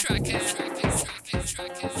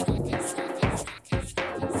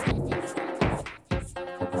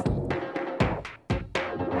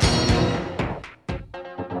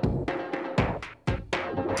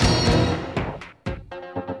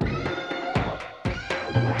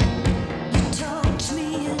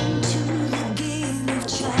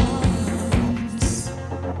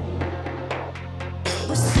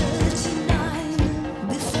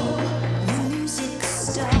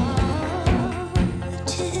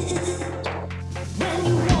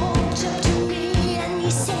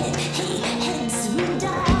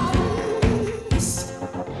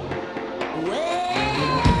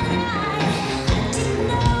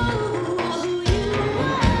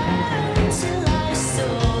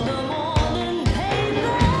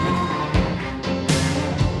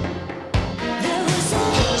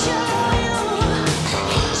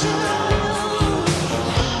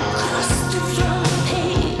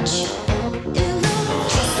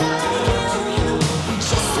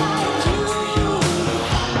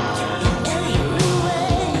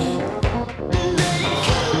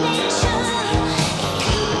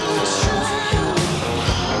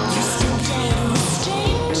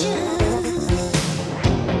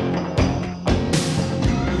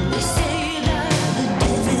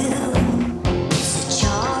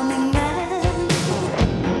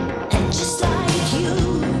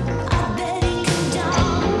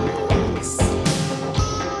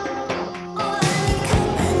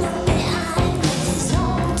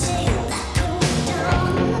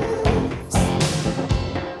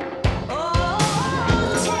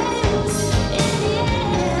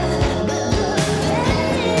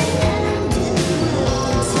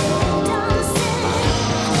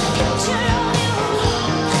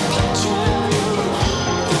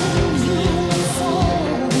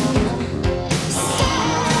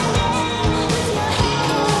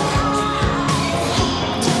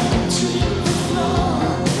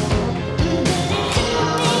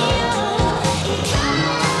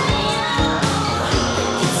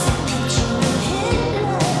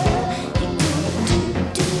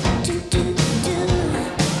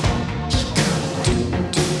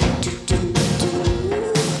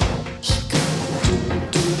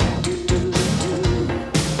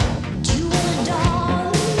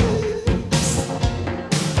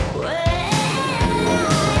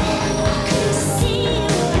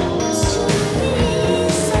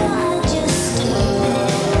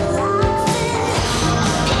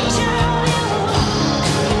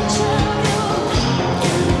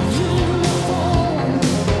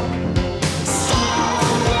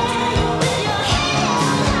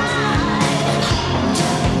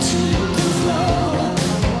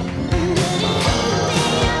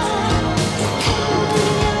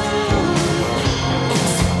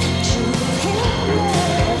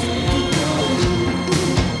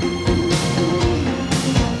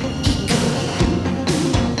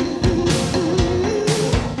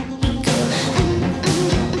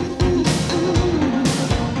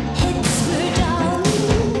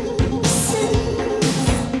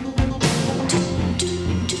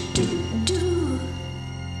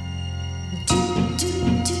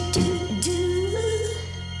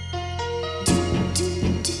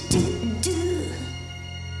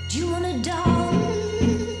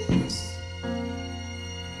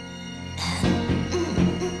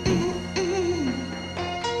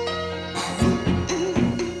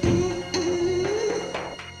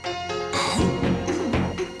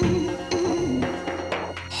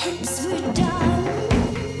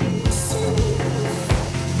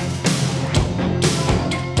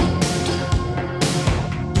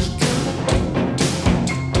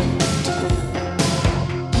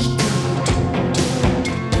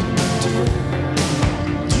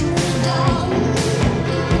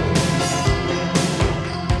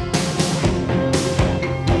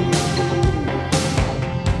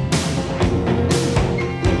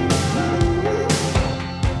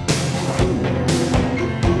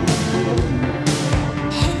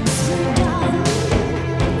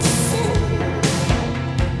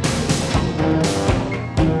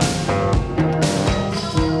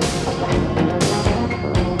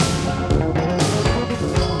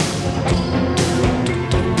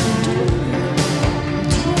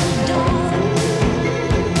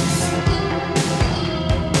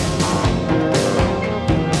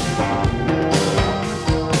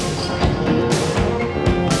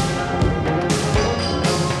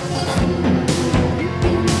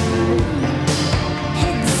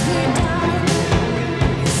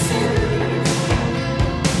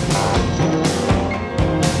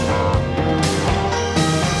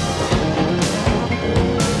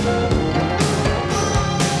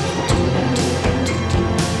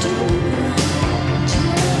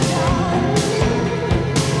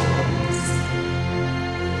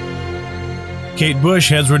 Kate Bush,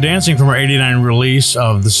 Heads Were Dancing from our 89 release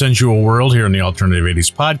of The Sensual World here on the Alternative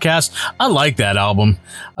 80s podcast. I like that album.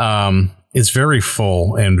 It's very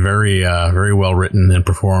full and very well written and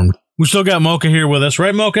performed. We still got Mocha here with us,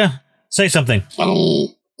 right, Mocha? Say something.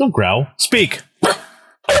 Don't growl. Speak.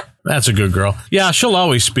 That's a good girl. Yeah, she'll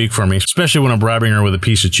always speak for me, especially when I'm bribing her with a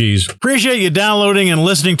piece of cheese. Appreciate you downloading and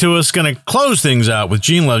listening to us. Gonna close things out with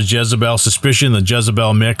Gene Loves Jezebel, Suspicion, the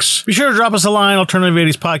Jezebel Mix. Be sure to drop us a line,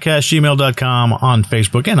 alternative80spodcast@gmail.com, on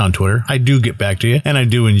Facebook and on Twitter. I do get back to you, and I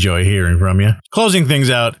do enjoy hearing from you. Closing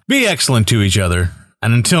things out, be excellent to each other,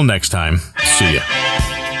 and until next time, see ya.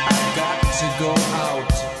 I've got to go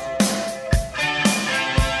out.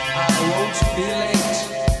 I won't be late.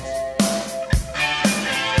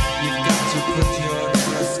 You've got to put your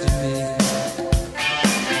trust in me.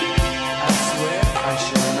 I swear I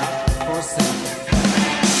shall not forsake.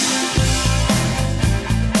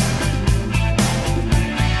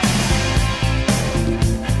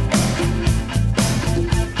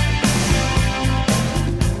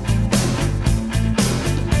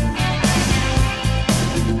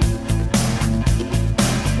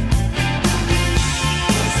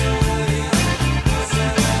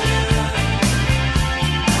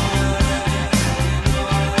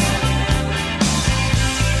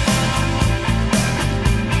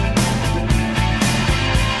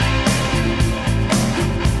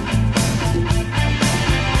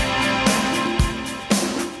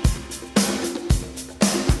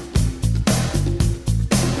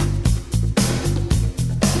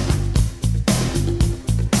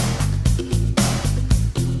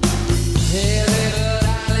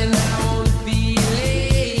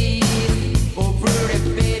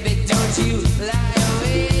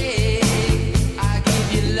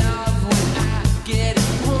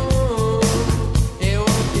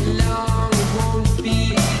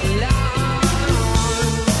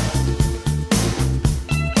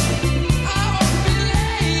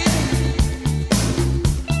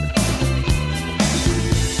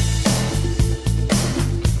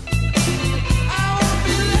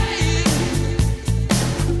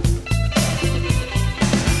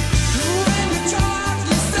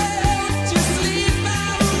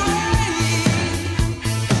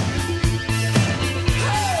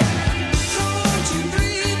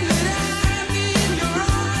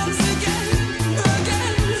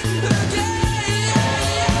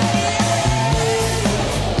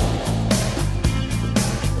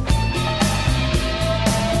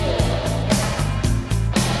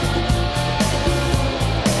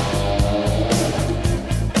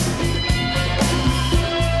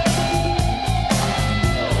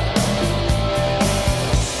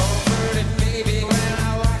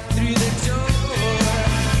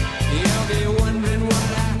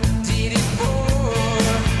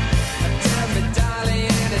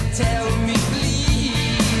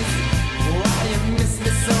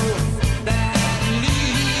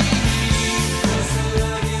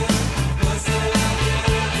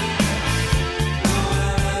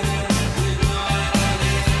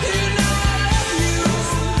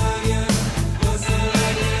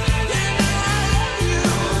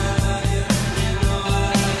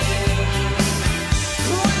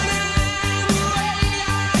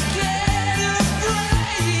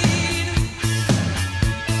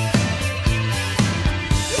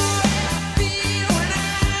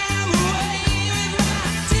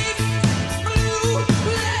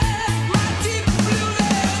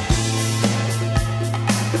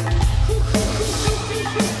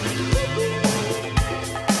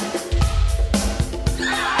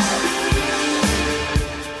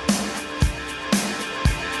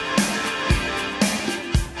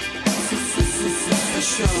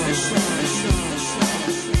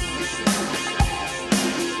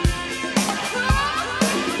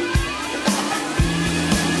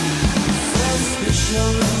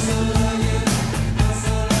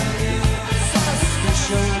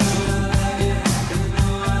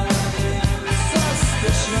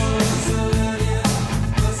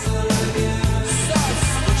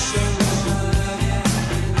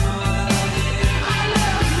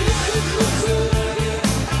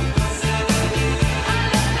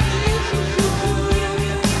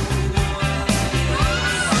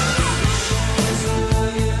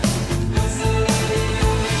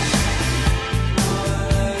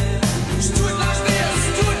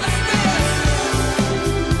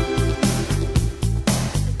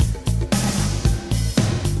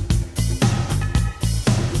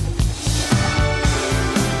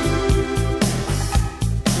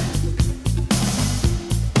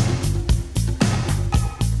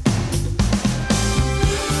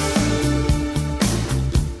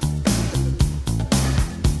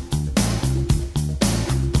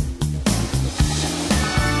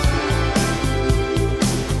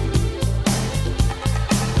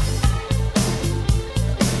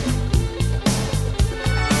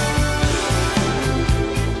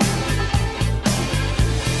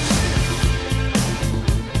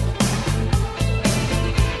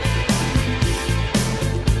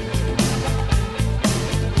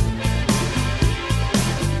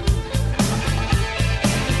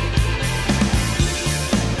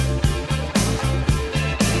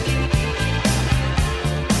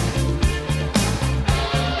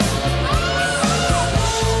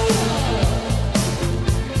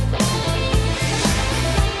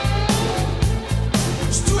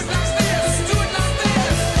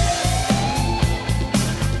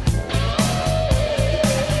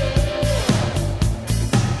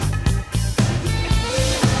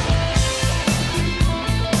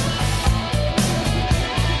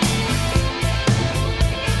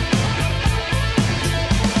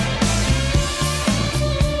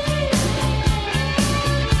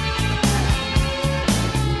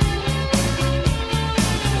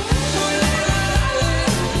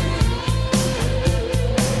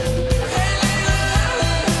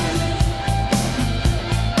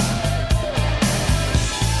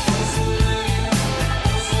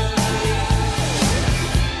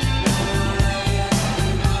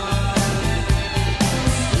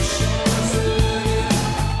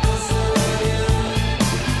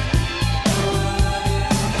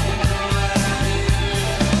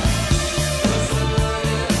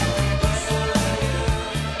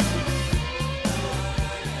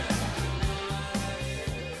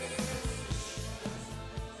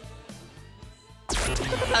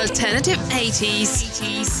 Alternative 80s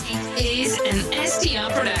is an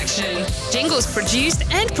STR production. Jingles produced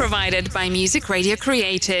and provided by Music Radio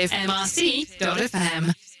Creative,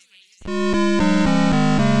 mrc.fm.